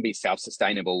how I can be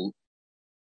self-sustainable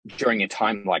during a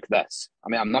time like this. I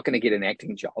mean, I'm not going to get an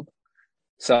acting job.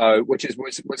 So, which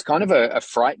was kind of a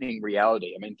frightening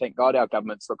reality. I mean, thank God our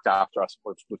government's looked after us.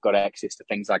 We've got access to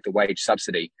things like the wage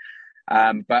subsidy.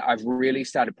 But I've really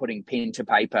started putting pen to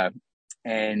paper,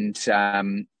 and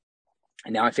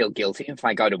now I feel guilty. If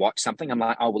I go to watch something, I'm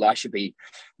like, oh, well, I should be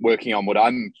working on what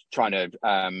I'm trying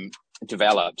to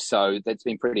develop. So that's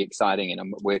been pretty exciting. And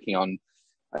I'm working on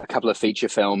a couple of feature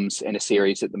films and a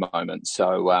series at the moment.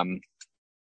 So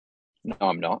no,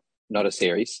 I'm not a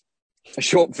series, a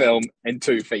short film and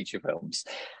 2 feature films,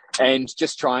 and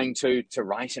just trying to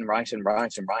write and write and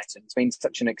write and write. And it's been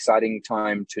such an exciting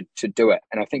time to do it.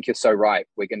 And I think you're so right.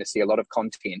 We're going to see a lot of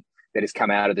content that has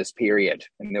come out of this period,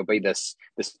 and there'll be this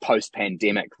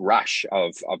post-pandemic rush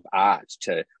of art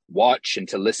to watch and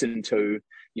to listen to.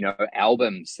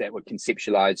 Albums that were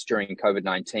conceptualized during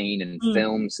COVID-19 and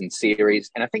films and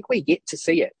series. And I think we get to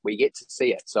see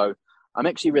it. So I'm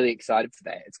actually really excited for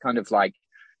that. It's kind of like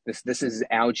this is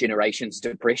our generation's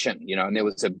depression, and there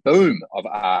was a boom of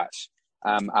art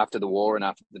after the war and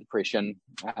after the depression.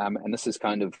 And this is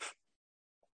kind of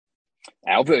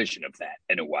our version of that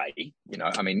in a way.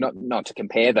 I mean, not to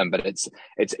compare them, but it's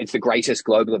the greatest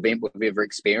global event we've ever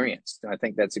experienced. And I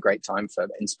think that's a great time for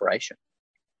inspiration.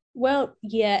 Well,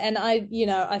 yeah, and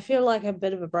I feel like a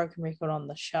bit of a broken record on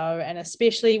the show, and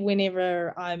especially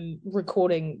whenever I'm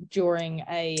recording during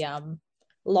a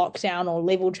lockdown or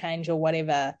level change or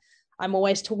whatever, I'm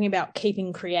always talking about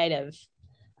keeping creative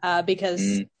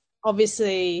because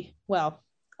obviously, well,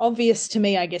 obvious to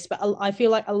me, I guess, but I feel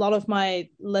like a lot of my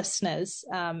listeners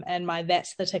and my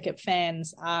That's the Ticket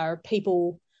fans are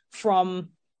people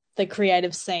from the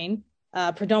creative scene.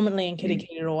 Predominantly in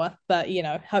Kirikiriroa, but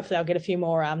hopefully I'll get a few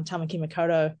more Tamaki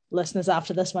Makoto listeners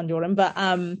after this one, Jordan. But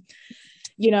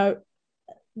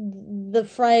the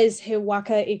phrase he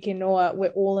waka eke noa, we're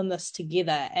all in this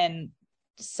together, and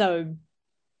so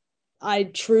I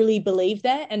truly believe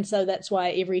that, and so that's why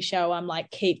every show I'm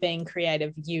like, keep being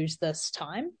creative, use this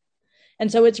time.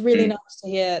 And so it's really nice to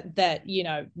hear that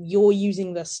you're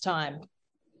using this time.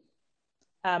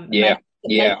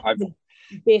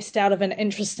 Best out of an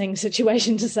interesting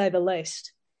situation, to say the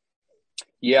least.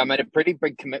 Yeah, I made a pretty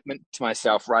big commitment to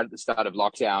myself right at the start of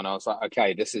lockdown. I was like,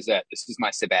 okay, this is it. This is my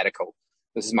sabbatical.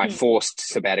 This is my forced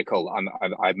sabbatical.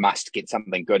 I must get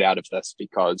something good out of this,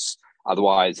 because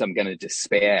otherwise I'm going to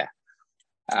despair.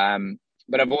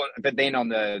 But then on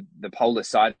the polar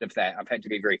side of that, I've had to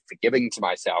be very forgiving to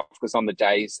myself, because on the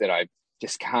days that I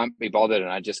just can't be bothered and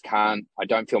I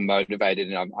don't feel motivated,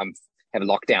 and I'm have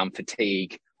lockdown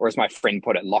fatigue, or as my friend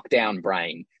put it, lockdown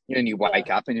brain. And you wake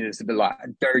up and you're just a bit like,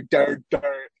 and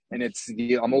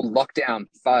I'm all lockdown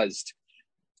fuzzed.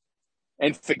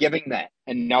 And forgiving that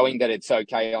and knowing that it's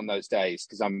okay on those days,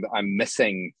 because I'm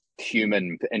missing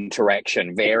human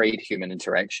interaction, varied human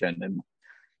interaction, and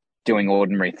doing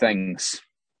ordinary things.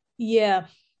 Yeah.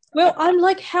 Well, I'm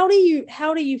like, how do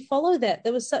you follow that?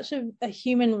 There was such a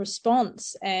human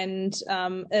response, and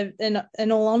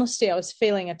in all honesty, I was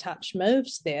feeling a touch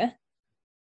moved there,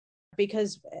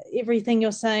 because everything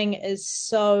you're saying is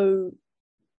so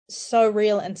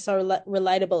real and so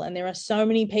relatable, and there are so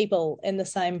many people in the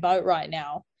same boat right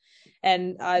now,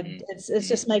 and it's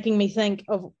just making me think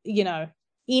of, you know,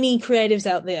 any creatives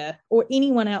out there or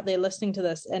anyone out there listening to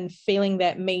this and feeling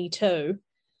that me too.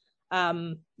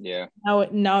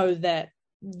 Know that,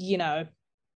 you know,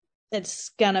 it's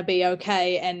gonna be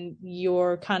okay, and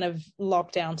your kind of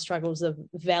lockdown struggles are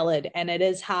valid, and it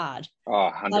is hard.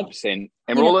 100%.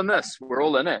 And we're all in this. We're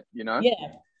all in it, you know? Yeah.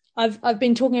 I've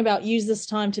been talking about use this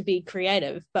time to be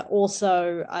creative, but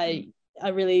also I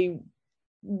really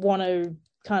want to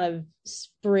kind of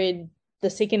spread the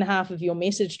second half of your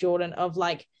message, Jordan, of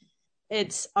like,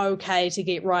 it's okay to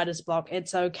get writer's block.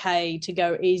 It's okay to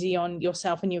go easy on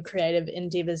yourself and your creative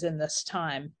endeavors in this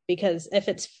time, because if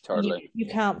it's you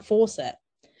can't force it.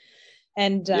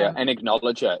 And and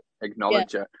acknowledge it. It.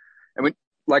 And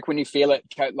when you feel it,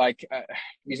 like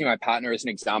using my partner as an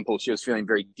example, she was feeling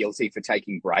very guilty for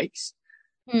taking breaks.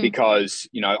 Because,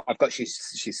 you know,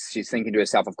 she's thinking to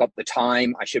herself, I've got the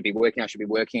time, I should be working.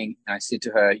 And I said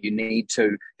to her, you need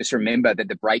to just remember that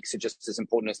the breaks are just as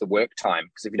important as the work time,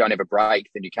 because if you don't have a break,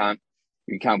 then you can't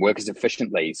work as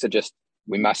efficiently. So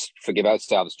we must forgive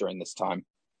ourselves during this time.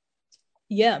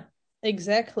 Yeah,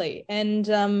 exactly. And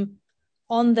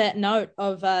on that note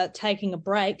of taking a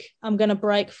break, I'm going to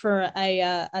break for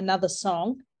another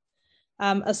song.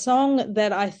 A song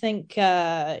that I think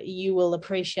you will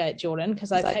appreciate, Jordan,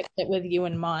 because I picked it with you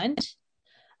in mind.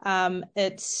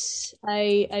 It's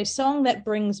a song that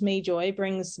brings me joy,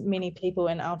 brings many people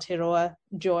in Aotearoa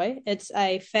joy. It's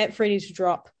a Fat Freddy's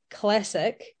Drop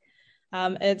classic.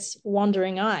 It's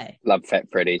Wandering Eye. Love Fat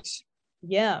Freddy's.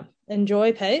 Yeah.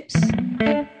 Enjoy, peeps.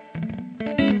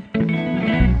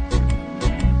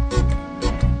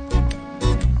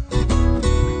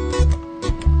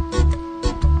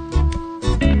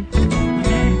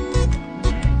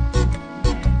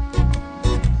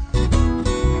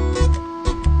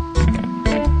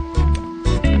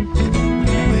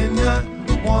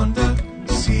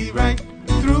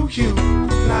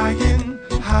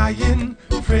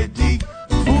 Freddy,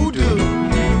 voodoo,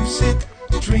 lucid,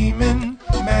 dreaming,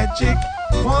 magic,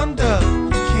 wonder.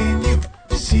 Can you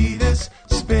see this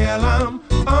spell I'm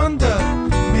under?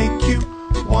 Make you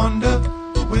wonder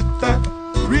with that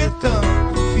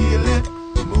rhythm. Feel it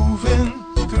moving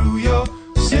through your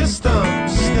system.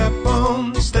 Step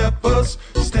on, steppers,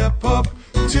 step up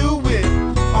to it.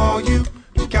 All you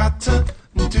got to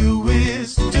do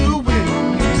is do it.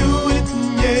 Do it,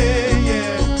 yeah,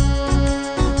 yeah.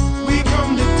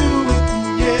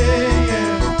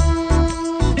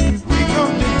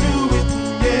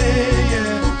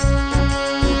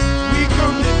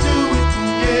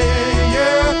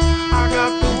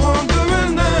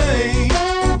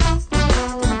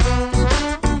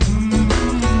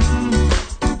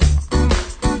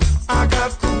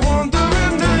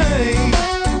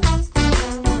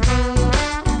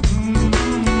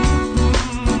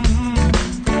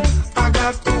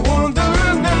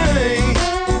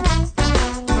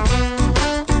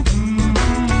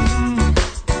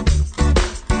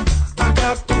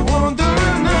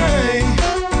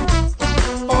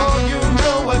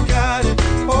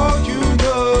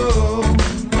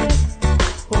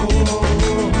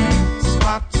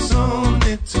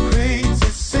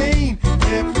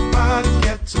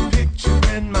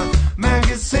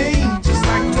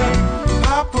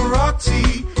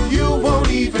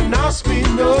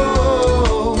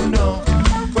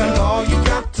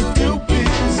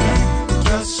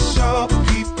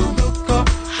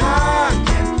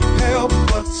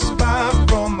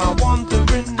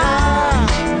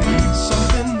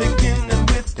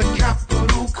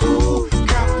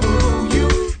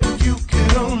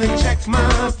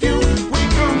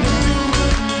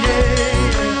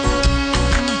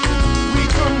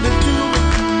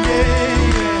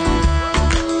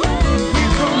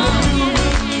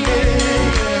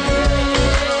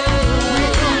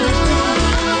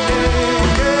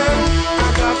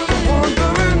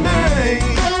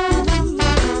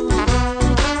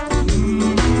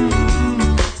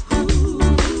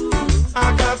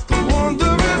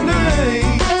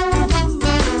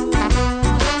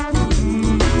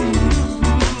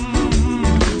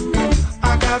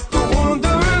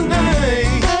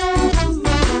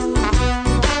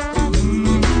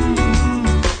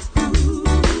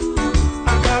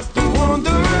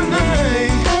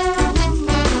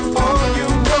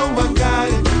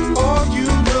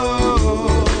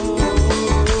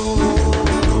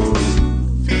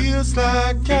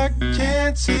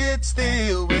 sit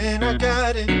still when I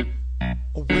got it.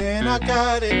 When I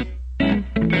got it.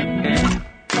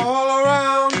 All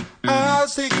around,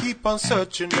 eyes they keep on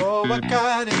searching. Oh, I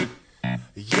got it.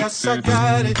 Yes, I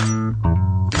got it.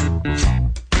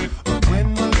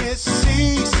 When the list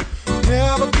cease,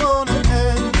 never gonna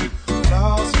end.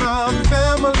 Lost my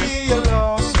family, I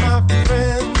lost my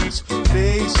friends.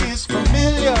 Faces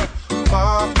familiar,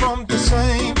 far from the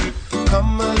same.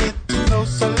 Come a little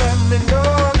closer, let me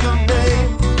know your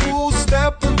name. Ooh,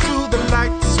 step into the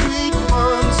light, sweet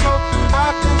one, so I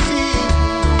can see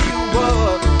who you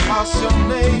were. What's your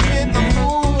name in the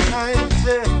moonlight?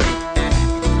 Yeah.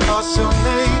 What's your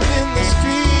name in the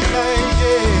street light?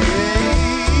 Yeah.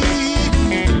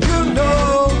 You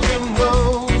know, you're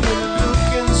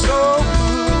looking so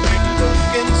good,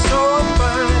 looking so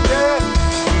fine. Yeah.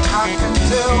 I can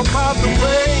tell by the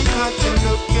way that you're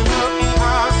looking up.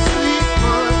 Ah, sweet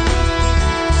one,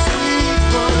 sweet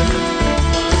one,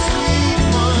 sweet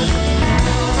one, sweet one, sweet one,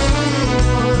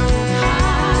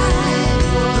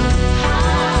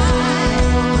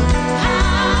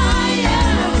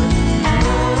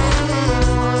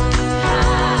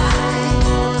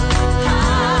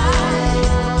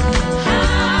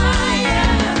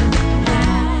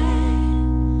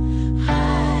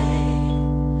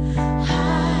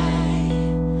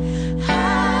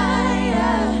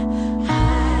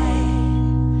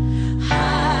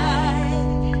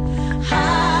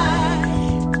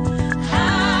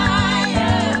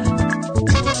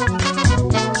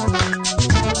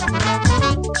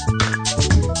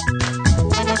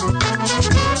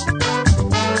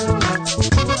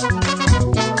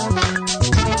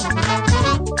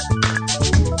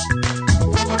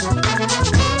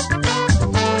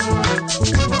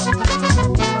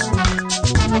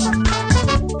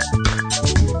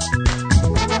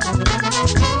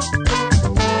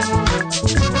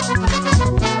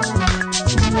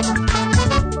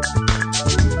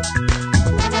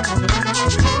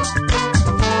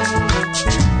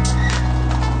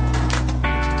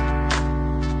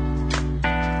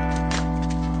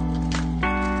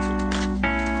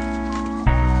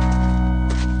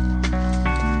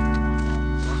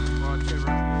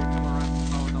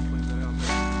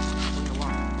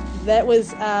 That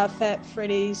was Fat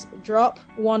Freddy's Drop,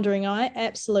 Wandering Eye,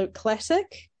 absolute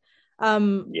classic.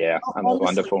 Yeah, Honestly,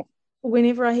 wonderful.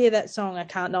 Whenever I hear that song, I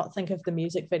can't not think of the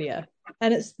music video.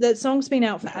 And that song's been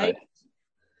out for Right. 8.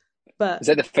 But Is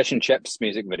that the Fish and Chips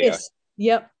music video? yes,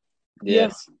 yep,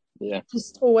 Yes. Yeah.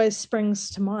 just always springs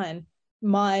to mind.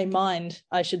 My mind,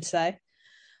 I should say.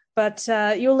 But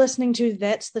you're listening to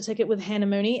That's the Ticket with Hannah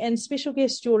Mooney and special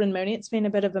guest Jordan Mooney. It's been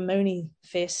a bit of a Mooney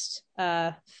fest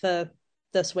for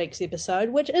this week's episode,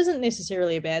 which isn't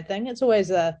necessarily a bad thing. It's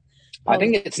always a... I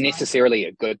think it's necessarily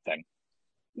a good thing.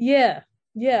 Yeah.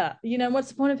 You know, what's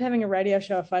the point of having a radio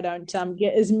show if I don't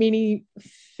get as many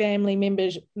family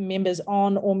members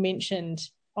on or mentioned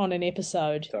on an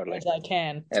episode Totally. as I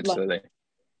can? Absolutely.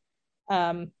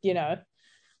 You know.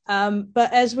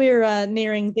 But as we're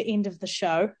nearing the end of the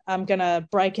show, I'm going to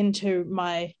break into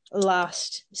my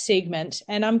last segment,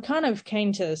 and I'm kind of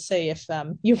keen to see if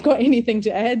you've got anything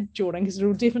to add, Jordan, because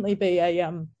it'll definitely be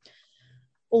a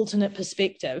alternate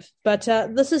perspective. But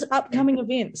this is upcoming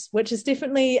events, which is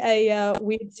definitely a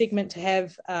weird segment to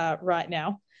have right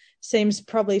now. Seems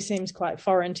quite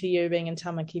foreign to you being in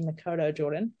Tamaki Makaurau,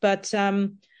 Jordan. But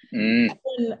in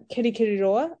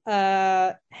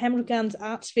Kirikiriroa, Hamilton Gardens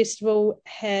Arts Festival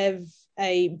have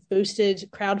a boosted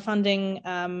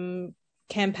crowdfunding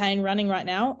campaign running right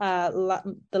now.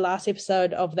 The last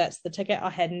episode of That's the Ticket, I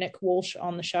had Nick Walsh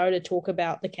on the show to talk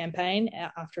about the campaign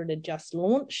after it had just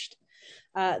launched.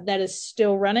 That is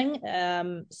still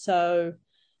running. So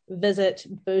visit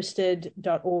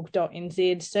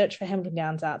boosted.org.nz, search for Hamilton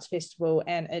Gardens Arts Festival,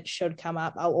 and it should come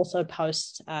up. I'll also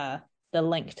post the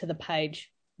link to the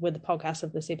page with the podcast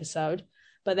of this episode.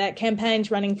 But that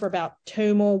campaign's running for about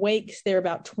 2 more weeks. They're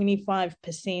about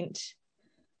 25%.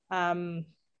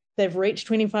 They've reached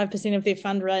 25% of their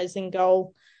fundraising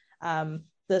goal.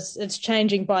 It's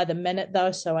changing by the minute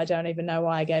though, so I don't even know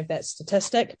why I gave that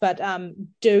statistic. But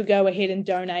do go ahead and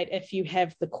donate if you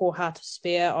have the core heart to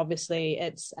spare. Obviously,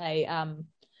 it's a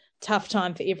tough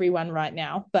time for everyone right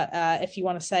now. But if you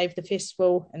want to save the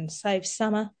festival and save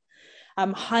summer,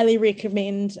 highly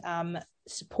recommend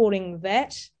supporting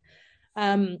that.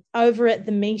 Over at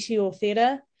the Meteor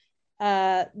Theatre,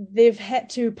 they've had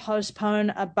to postpone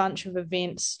a bunch of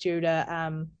events due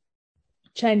to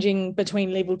changing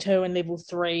between level 2 and level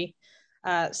 3.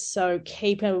 So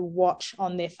keep a watch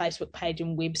on their Facebook page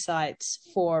and websites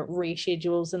for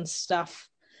reschedules and stuff.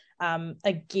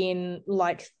 Again,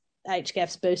 like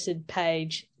HGAF's boosted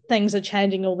page, things are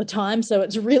changing all the time, so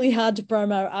it's really hard to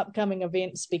promo upcoming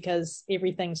events because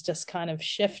everything's just kind of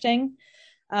shifting.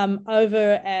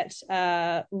 Over at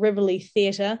Rivoli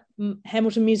Theatre,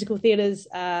 Hamilton Musical Theatre's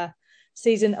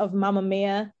season of Mamma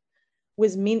Mia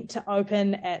was meant to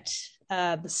open at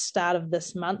the start of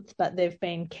this month, but they've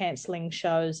been cancelling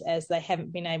shows as they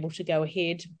haven't been able to go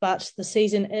ahead. But the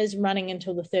season is running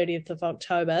until the 30th of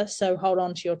October, so hold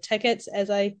on to your tickets, as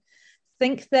I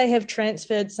think they have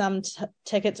transferred some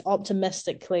tickets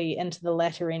optimistically into the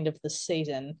latter end of the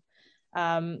season.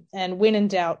 And when in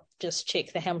doubt, just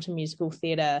check the Hamilton Musical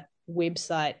Theatre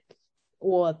website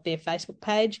or their Facebook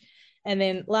page. And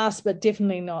then last but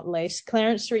definitely not least,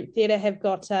 Clarence Street Theatre have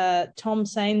got Tom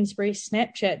Sainsbury,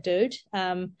 Snapchat Dude,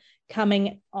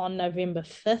 coming on November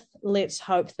 5th. Let's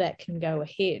hope that can go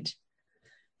ahead.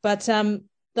 But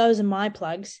those are my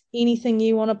plugs. Anything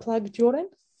you want to plug, Jordan?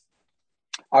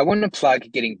 I want to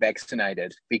plug getting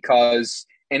vaccinated, because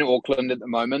in Auckland at the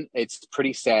moment, it's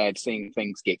pretty sad seeing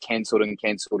things get cancelled and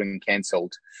cancelled and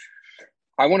cancelled.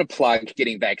 I want to plug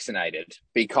getting vaccinated,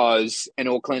 because in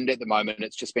Auckland at the moment,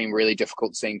 it's just been really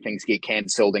difficult seeing things get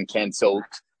cancelled and cancelled.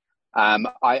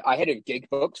 I had a gig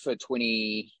booked for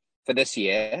this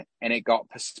year, and it got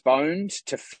postponed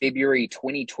to February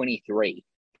 2023.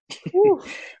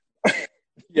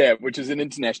 Yeah, which is an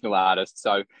international artist,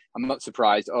 so I'm not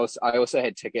surprised. I also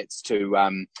had tickets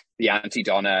to the Auntie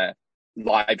Donna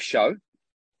live show.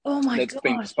 Oh my god! That's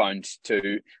been postponed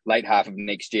to late half of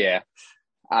next year.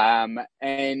 And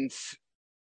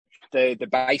the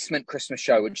Basement Christmas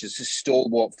show, which is a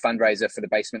stalwart fundraiser for the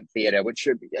Basement Theatre, which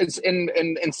is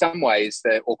in some ways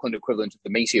the Auckland equivalent of the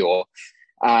Meteor.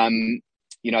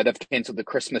 They've cancelled the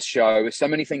Christmas show. So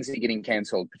many things are getting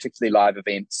cancelled, particularly live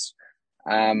events.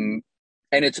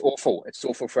 And it's awful. It's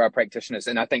awful for our practitioners.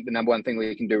 And I think the number one thing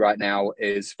we can do right now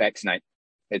is vaccinate.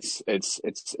 It's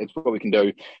what we can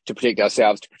do to protect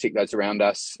ourselves, to protect those around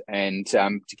us, and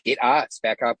to get arts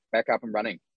back up and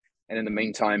running. And in the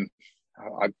meantime,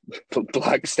 I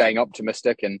plug staying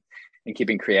optimistic and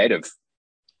keeping creative.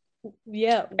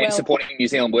 Yeah, and supporting New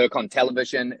Zealand work on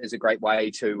television is a great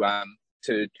way to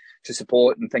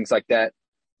support and things like that.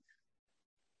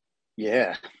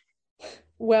 Yeah.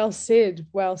 Well said.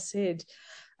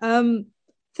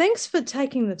 Thanks for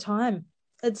taking the time.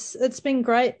 It's been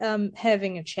great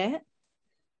having a chat.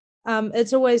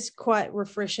 It's always quite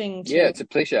refreshing. Yeah, it's a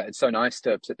pleasure. It's so nice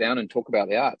to sit down and talk about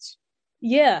the arts.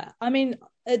 Yeah, I mean,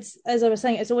 it's, as I was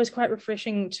saying, it's always quite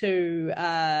refreshing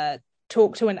to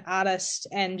talk to an artist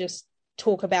and just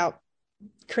talk about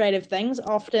creative things.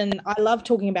 Often, I love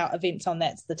talking about events on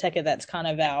That's the Ticket. That's kind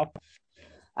of our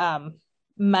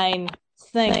main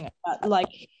thing. But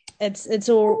like, it's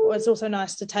also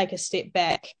nice to take a step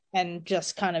back and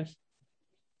just kind of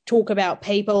talk about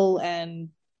people and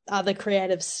other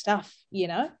creative stuff,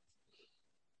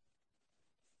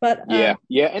 But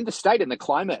and the state and the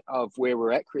climate of where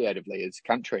we're at creatively as a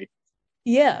country.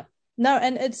 Yeah, no,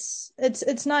 and it's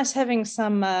nice having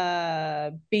some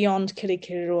beyond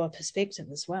Kirikiriroa perspective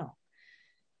as well.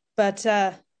 But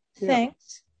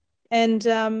thanks, and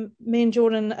me and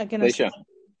Jordan are going to say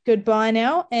goodbye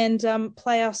now and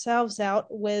play ourselves out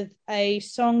with a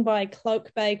song by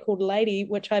Cloak Bay called Lady,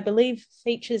 which I believe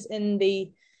features in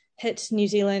the hit New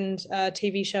Zealand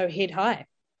TV show Head High.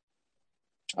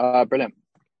 Brilliant.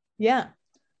 Yeah,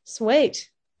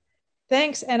 sweet.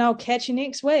 Thanks, and I'll catch you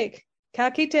next week. Ka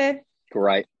kite.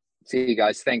 Great. See you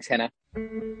guys. Thanks, Hannah.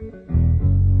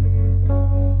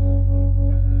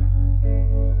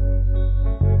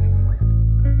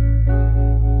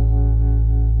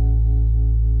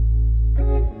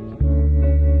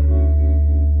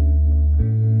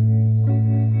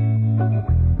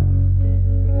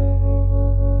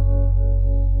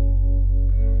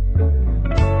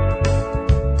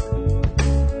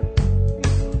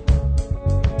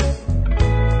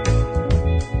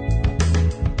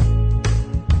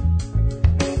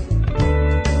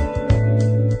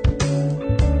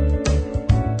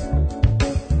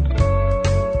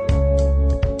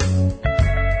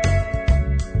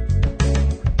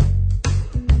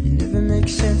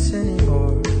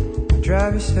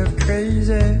 Drive yourself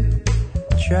crazy,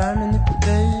 try to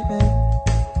manipulate me.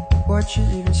 What you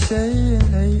even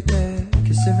saying lately?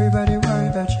 Cause everybody worry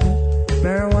about you.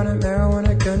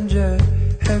 Marijuana, ganja.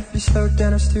 Have you slowed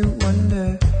down, I still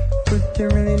wonder. But you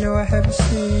really know I haven't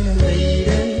seen it. Lady,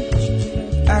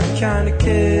 I kinda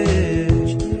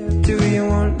catch. Do you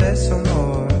want less or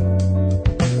more?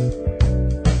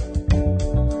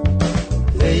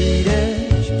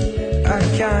 Lady, I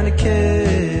kinda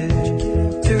catch.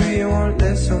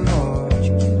 So more.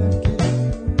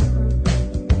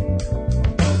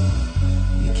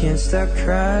 You can't stop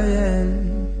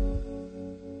crying.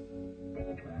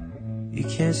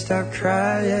 can't stop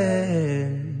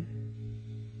crying.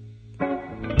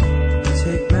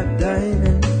 Take my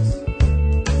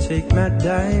diamonds, take my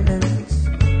diamonds,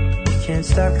 can't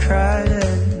stop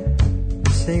crying.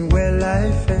 This ain't where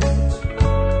life ends.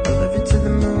 I love you to the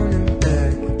moon and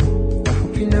back. I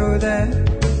hope you know that.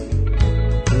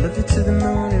 I love you to the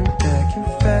moon and back. In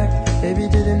fact, maybe you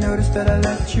didn't notice that I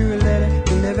left you a letter.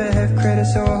 You never have credit,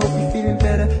 so I hope you're feeling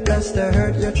better. Last I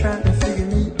heard, you're trying to figure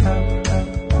me out.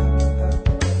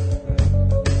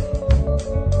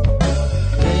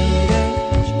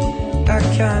 I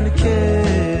kinda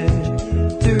care.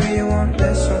 Do you want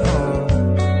less or more?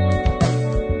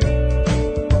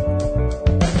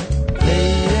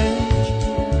 Lady,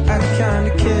 I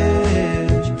kinda care.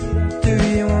 Do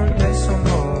you want less or more?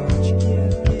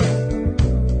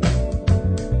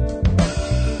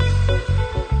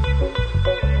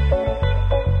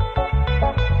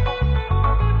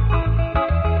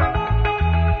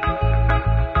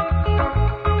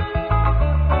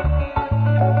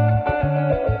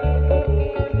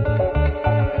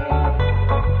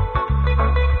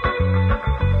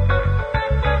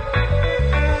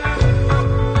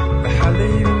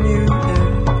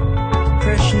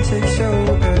 Takes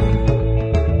over.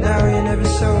 Now you're never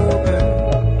sober.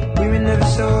 We were never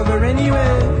sober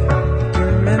anyway. Do you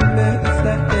remember the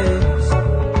flat days?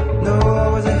 No, I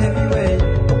was a heavyweight.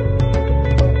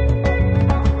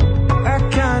 I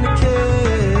kinda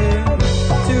care.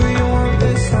 Do you want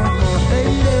this song or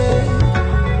lady?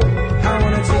 I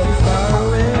wanna take you far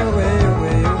away, away,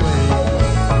 away, away.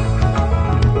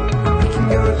 We can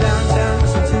go downtown,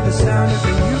 listen to the sound of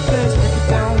the new place. Break it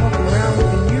down, walk around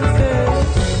with a new face.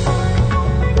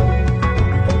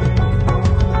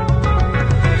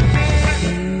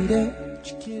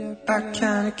 I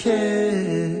kinda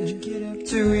care.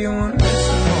 Do you want this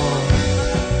or more?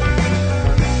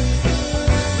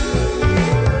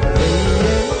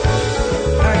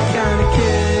 I kinda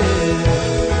care.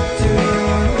 Do you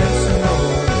want this or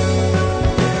more?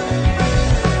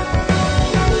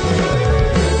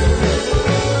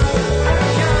 I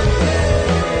kinda care.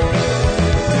 Do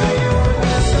you want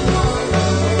this or more?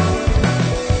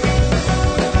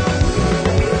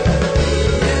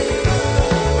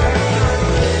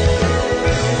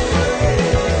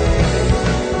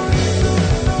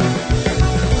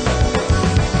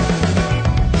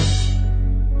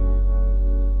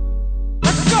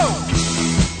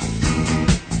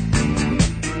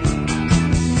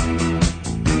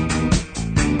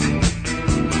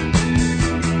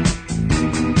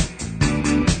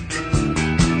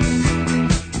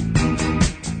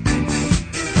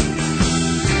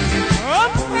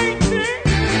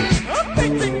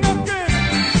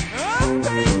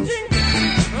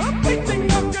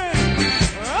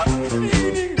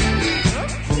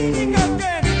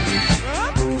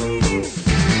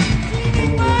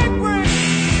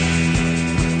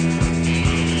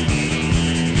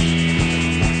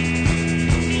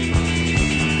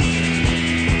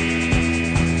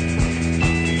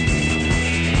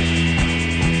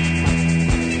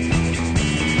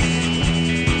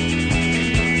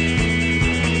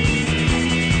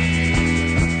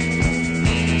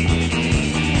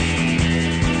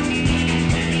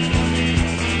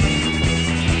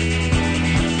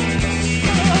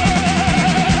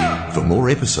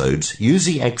 Episodes, use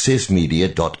the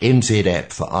accessmedia.nz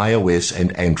app for iOS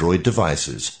and Android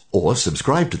devices, or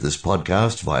subscribe to this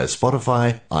podcast via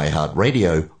Spotify,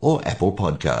 iHeartRadio, or Apple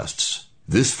Podcasts.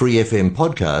 This Free FM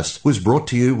podcast was brought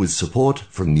to you with support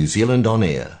from New Zealand On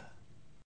Air.